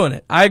 I'm doing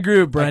it. I agree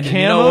with Brendan.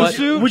 Camo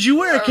suit? Would you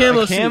wear a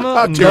camo suit?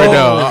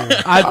 No,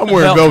 I'm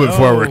wearing velvet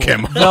before I wear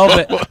camo.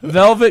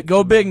 Velvet,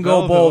 go big and go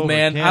Velvet bold, over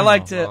man. camo.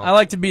 I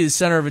like to be the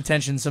center of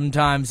attention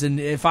sometimes, and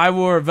if I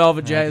wore a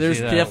velvet jacket, there's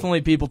see that.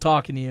 definitely people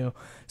talking to you.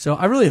 So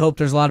I really hope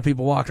there's a lot of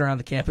people walking around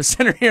the campus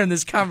center here in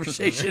this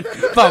conversation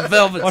about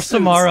velvet Watch suits.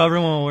 tomorrow,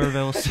 everyone will wear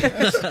velvet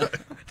suits.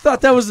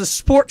 Thought that was the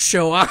sports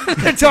show.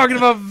 They're talking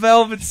about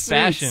velvet suits.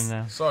 Fashion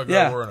now. I saw a guy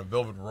Yeah. wearing a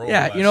velvet robe.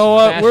 Yeah, you know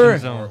what? Fashion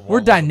zone. We're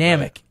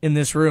dynamic in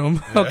this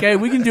room. Okay,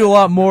 we can do a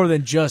lot more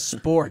than just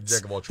sports.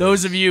 Jack of all trades.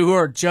 Those of you who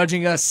are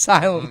judging us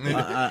silently.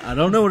 I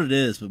don't know what it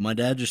is, but my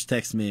dad just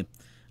texted me.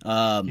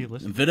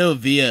 listen? Vito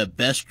Villa,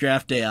 best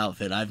draft day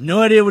outfit. I have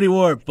no idea what he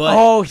wore, but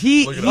Oh,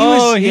 he Look at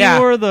was. He yeah.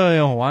 wore the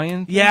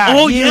Hawaiian thing? Yeah.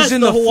 Oh, he yes, was in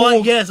the the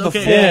Hawaiian- full, yes, the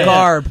okay, full yeah.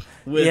 garb.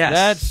 With- Yes.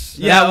 That's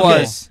that okay.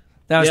 was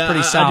yeah, pretty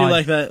I solid. do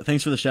like that.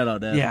 Thanks for the shout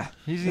out, Dad. Yeah.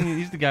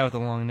 He's the guy with the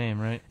long name,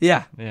 right?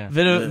 Yeah. Yeah.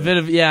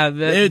 Vito, yeah.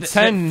 It's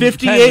 10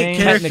 58 names.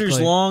 characters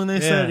Technically. long. They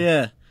said,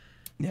 yeah.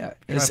 yeah. Try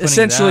It's putting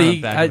essentially, that on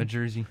the back of a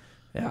jersey.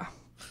 yeah.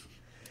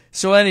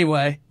 So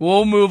anyway,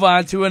 we'll move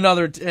on to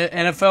another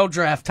NFL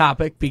draft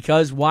topic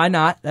because why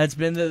not? That's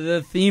been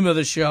the theme of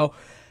the show.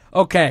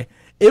 Okay,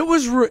 it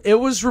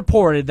was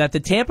reported that the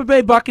Tampa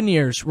Bay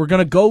Buccaneers were going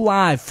to go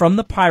live from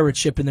the pirate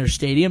ship in their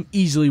stadium,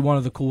 easily one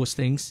of the coolest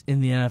things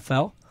in the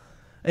NFL,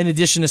 in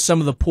addition to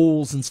some of the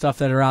pools and stuff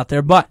that are out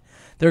there. But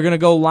they're going to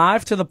go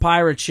live to the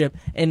pirate ship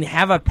and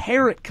have a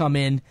parrot come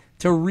in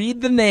to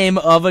read the name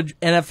of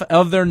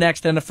of their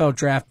next NFL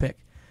draft pick.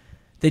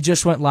 They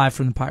just went live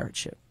from the pirate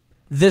ship.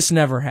 This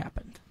never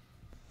happened.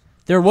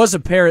 There was a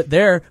parrot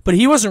there, but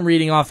he wasn't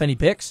reading off any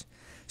picks.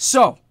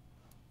 So,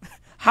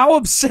 how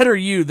upset are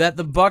you that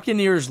the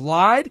Buccaneers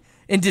lied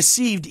and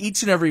deceived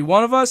each and every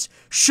one of us?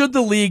 Should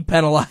the league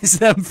penalize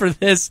them for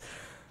this?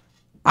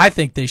 I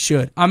think they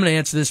should. I'm going to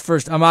answer this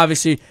first. I'm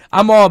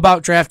all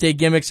about draft day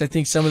gimmicks. I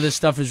think some of this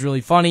stuff is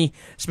really funny,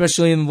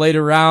 especially in the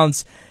later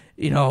rounds.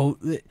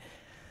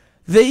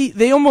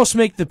 They almost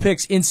make the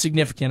picks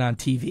insignificant on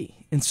TV.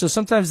 And so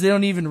sometimes they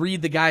don't even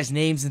read the guys'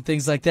 names and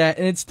things like that.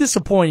 And it's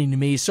disappointing to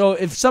me. So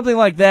if something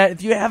like that,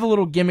 if you have a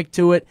little gimmick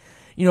to it,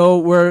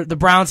 where the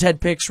Browns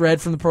had picks read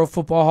from the Pro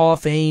Football Hall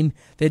of Fame,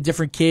 they had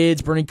different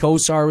kids, Bernie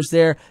Kosar was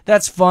there.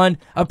 That's fun.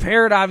 A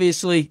parrot,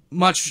 obviously,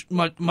 much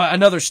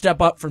another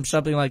step up from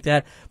something like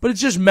that. But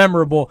it's just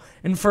memorable.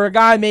 And for a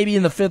guy maybe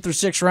in the 5th or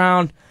 6th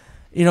round,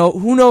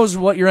 who knows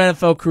what your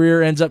NFL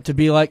career ends up to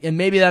be like, and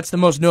maybe that's the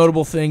most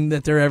notable thing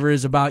that there ever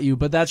is about you,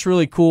 but that's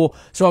really cool.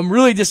 So I'm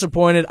really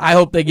disappointed. I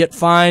hope they get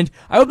fined.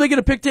 I hope they get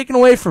a pick taken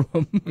away from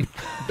them.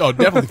 Oh,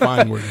 definitely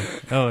fine worthy.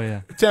 Oh,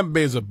 yeah. Tampa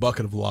Bay is a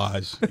bucket of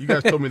lies. You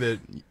guys told me that,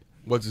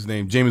 what's his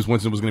name, Jameis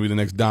Winston was going to be the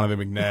next Donovan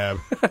McNabb,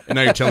 and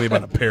now you're telling me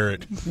about a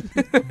parrot.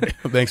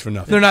 Thanks for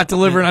nothing. They're not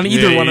delivering on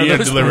either one of you're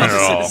those delivering at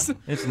all. promises.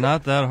 It's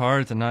not that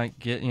hard to not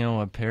get,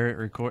 a parrot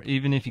record.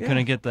 Even if you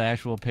couldn't get the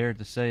actual parrot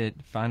to say it,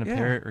 find a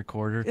parrot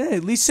recorder. Yeah,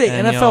 at least say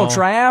And, NFL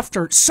draft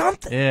or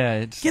something.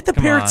 Yeah, Get the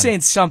come parrot on.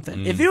 saying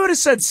something. If you would have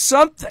said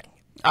something,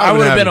 I I would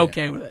would have been have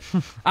okay with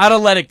it. I'd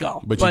have let it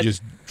go. But you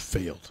just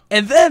failed.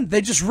 And then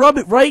they just rub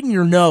it right in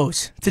your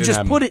nose to Didn't just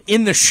happen. put it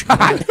in the shot.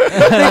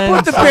 They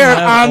put the parrot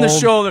on the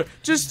shoulder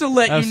just to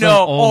let have you some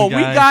know, old we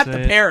guy got say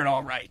the it. parrot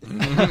all right.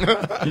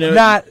 You know,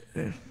 Not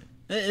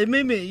it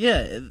made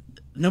me,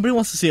 nobody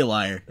wants to see a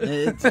liar.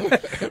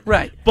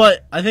 right.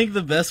 But I think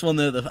the best one,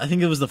 I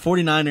think it was the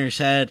 49ers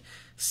had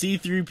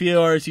C3PO,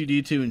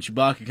 R2D2, and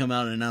Chewbacca come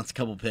out and announce a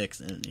couple picks.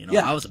 And,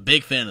 Yeah. I was a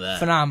big fan of that.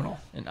 Phenomenal.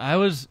 And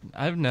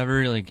I've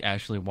never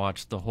actually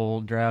watched the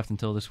whole draft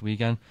until this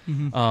weekend.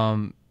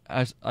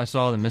 I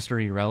saw the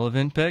Mr.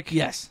 Irrelevant pick.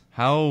 Yes.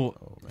 How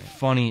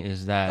funny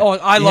is that? Oh,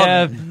 I You love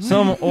have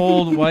some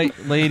old white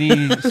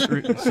lady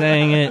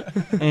saying it,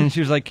 and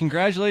she was like,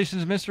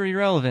 "Congratulations, Mr.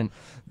 Irrelevant."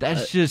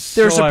 That's just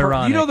There's so a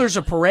ironic. there's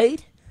a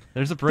parade.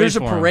 There's a parade. There's a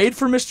for him. parade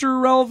for Mr.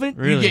 Irrelevant.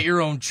 You Really? get your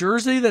own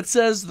jersey that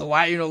says the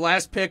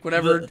last pick,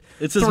 whatever.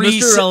 It says three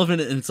Mr.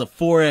 Irrelevant, and it's a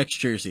 4X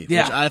jersey,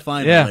 Yeah. which I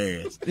find Yeah.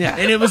 hilarious. Yeah.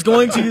 And it was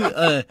going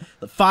to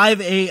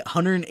 5'8",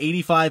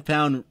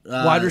 185-pound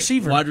Wide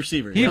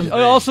receiver. He Yeah.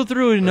 also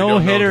threw a go, no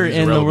hitter he's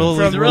in the irrelevant. World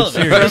League World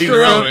From Series. He's Irrelevant.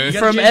 irrelevant. You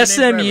from gotta change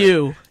the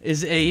name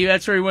SMU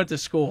that's where he went to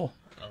school.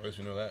 I wish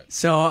you know that.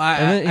 So I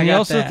And I he got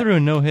also that. threw a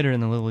no hitter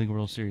in the Little League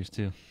World Series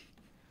too.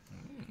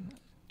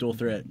 Dual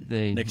threat.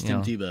 Next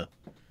Tim Tebow.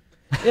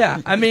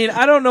 Yeah, I mean,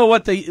 I don't know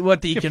what the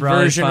probably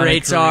conversion find a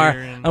rates are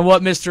career in- and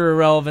what Mr.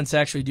 Irrelevant's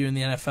actually doing in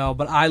the NFL,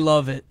 but I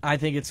love it. I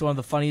think it's one of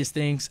the funniest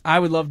things. I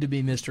would love to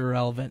be Mr.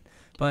 Irrelevant,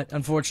 but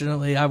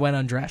unfortunately, I went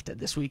undrafted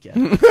this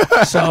weekend.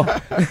 So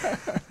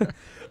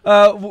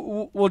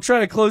we'll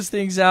try to close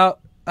things out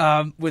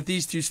with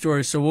these two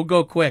stories, so we'll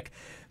go quick.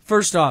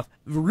 First off,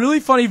 really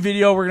funny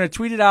video. We're going to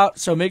tweet it out,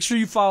 so make sure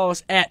you follow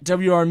us at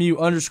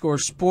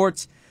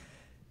WRMU_sports.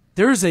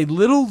 There's a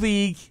Little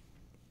League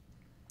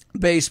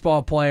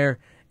baseball player,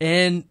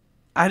 and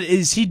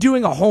is he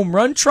doing a home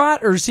run trot,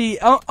 or is he?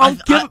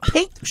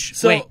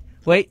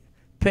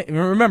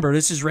 Remember,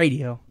 this is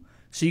radio,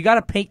 So you got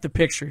to paint the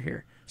picture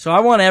here. So I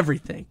want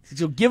everything.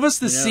 So give us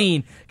the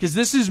scene, because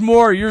this is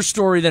more your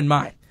story than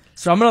mine.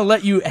 So I'm going to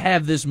let you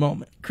have this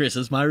moment. Chris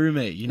is my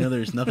roommate. You know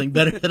there's nothing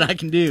better that I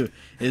can do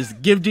is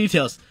give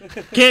details.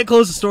 Can't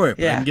close the story,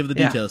 but I can give the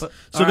details.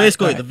 So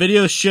basically, the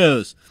video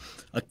shows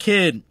a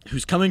kid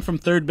who's coming from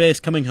third base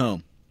coming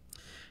home.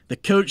 The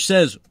coach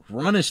says,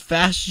 run as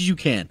fast as you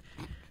can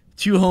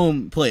to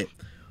home plate.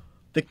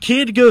 The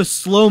kid goes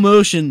slow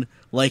motion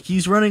like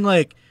he's running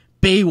like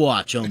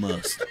Baywatch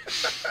almost.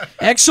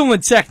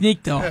 Excellent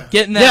technique, though.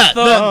 Getting that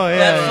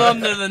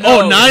thumb to the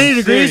nose. 90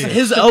 degrees.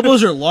 His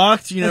elbows are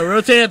locked,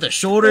 rotating at the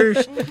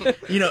shoulders.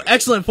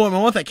 Excellent form.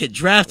 I want that kid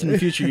drafted in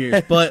future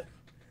years. But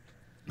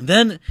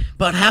then,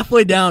 about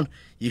halfway down,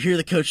 you hear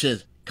the coach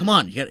says, come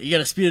on, you got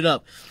to speed it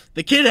up.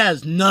 The kid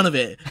has none of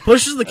it.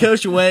 Pushes the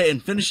coach away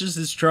and finishes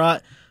his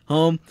trot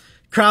home.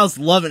 Crowd's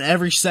loving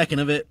every second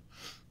of it.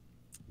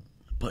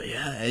 But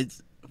yeah,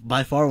 it's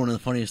by far one of the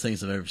funniest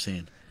things I've ever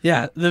seen.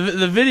 Yeah,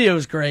 the video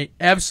is great.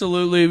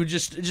 Absolutely.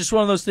 Just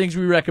one of those things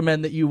we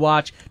recommend that you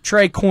watch.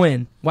 Trey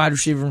Quinn, wide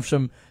receiver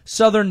from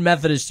Southern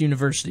Methodist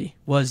University,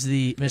 was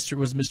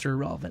Mr.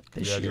 Irrelevant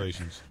this year.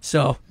 Congratulations.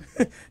 So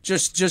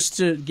just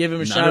to give him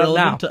a Not shout out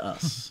now. to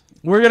us.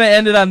 We're going to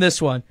end it on this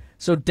one.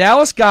 So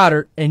Dallas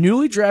Goedert, a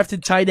newly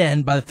drafted tight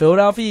end by the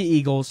Philadelphia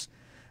Eagles,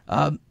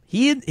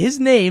 his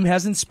name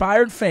has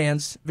inspired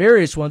fans,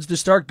 various ones, to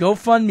start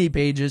GoFundMe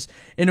pages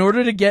in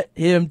order to get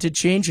him to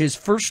change his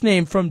first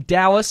name from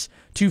Dallas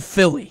to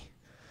Philly.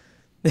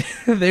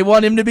 They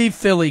want him to be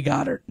Philly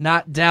Goedert,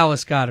 not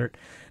Dallas Goedert.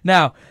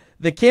 Now,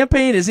 the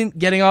campaign isn't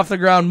getting off the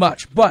ground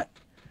much, but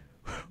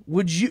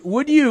would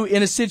you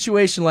in a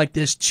situation like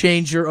this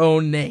change your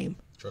own name?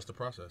 Trust the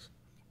process.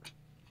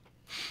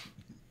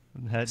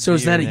 So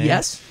is that a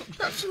yes?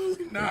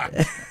 Absolutely not.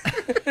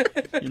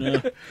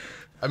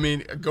 I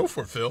mean, go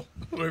for it, Phil.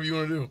 Whatever you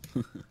want to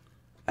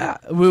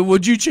do.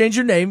 Would you change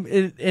your name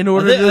in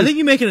order I think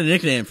you make it a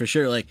nickname for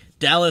sure, like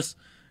Dallas,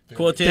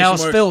 quotation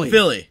Dallas mark,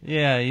 Philly.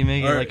 Yeah, you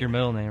make it like your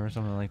middle name or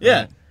something like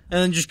Yeah. that. And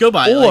then just go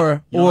by it.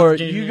 Or Like,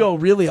 you go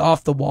really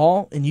off the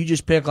wall and you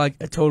just pick like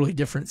a totally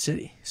different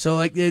city. So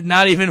like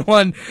not even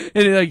one.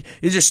 Like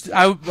it's just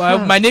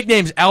my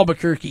nickname's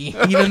Albuquerque,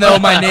 even though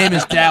my name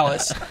is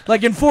Dallas.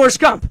 Like in Forrest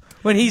Gump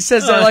when he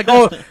says that, like,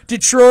 oh,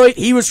 Detroit,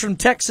 he was from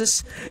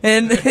Texas,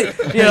 and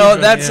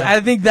I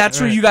think that's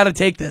where you got to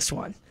take this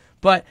one.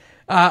 But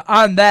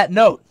on that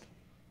note,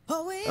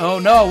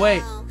 oh no,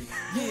 wait,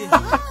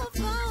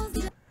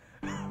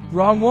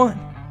 wrong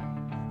one.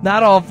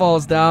 Not all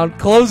falls down.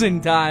 Closing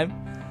time.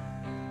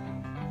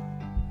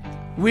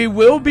 We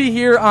will be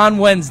here on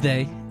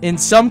Wednesday in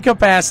some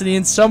capacity,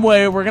 in some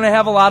way. We're going to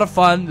have a lot of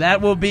fun. That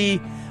will be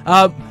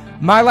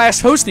my last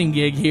hosting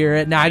gig here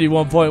at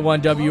 91.1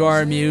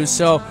 WRMU.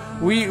 So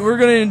we're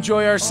going to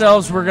enjoy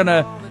ourselves. We're going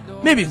to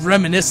maybe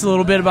reminisce a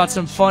little bit about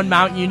some fun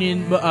Mount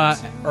Union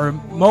or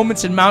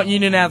moments in Mount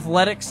Union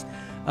athletics.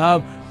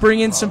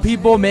 Bring in some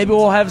people. Maybe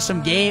we'll have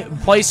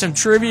play some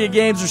trivia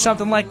games or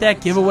something like that.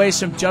 Give away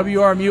some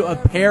WRMU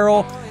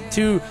apparel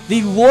to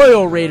the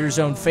loyal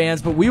Raiderzone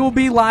fans. But we will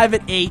be live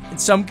at 8 in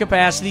some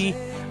capacity.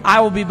 I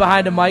will be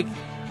behind a mic.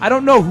 I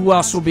don't know who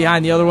else will be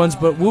behind the other ones,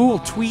 but we will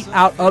tweet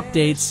out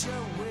updates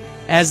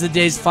as the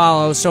days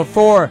follow. So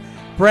for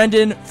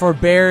Brendan, for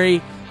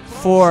Barry,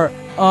 for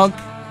Unk,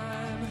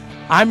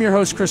 I'm your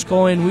host, Chris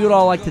Coleman. We would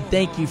all like to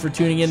thank you for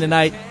tuning in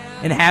tonight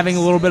and having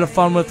a little bit of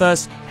fun with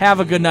us.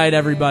 Have a good night,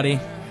 everybody.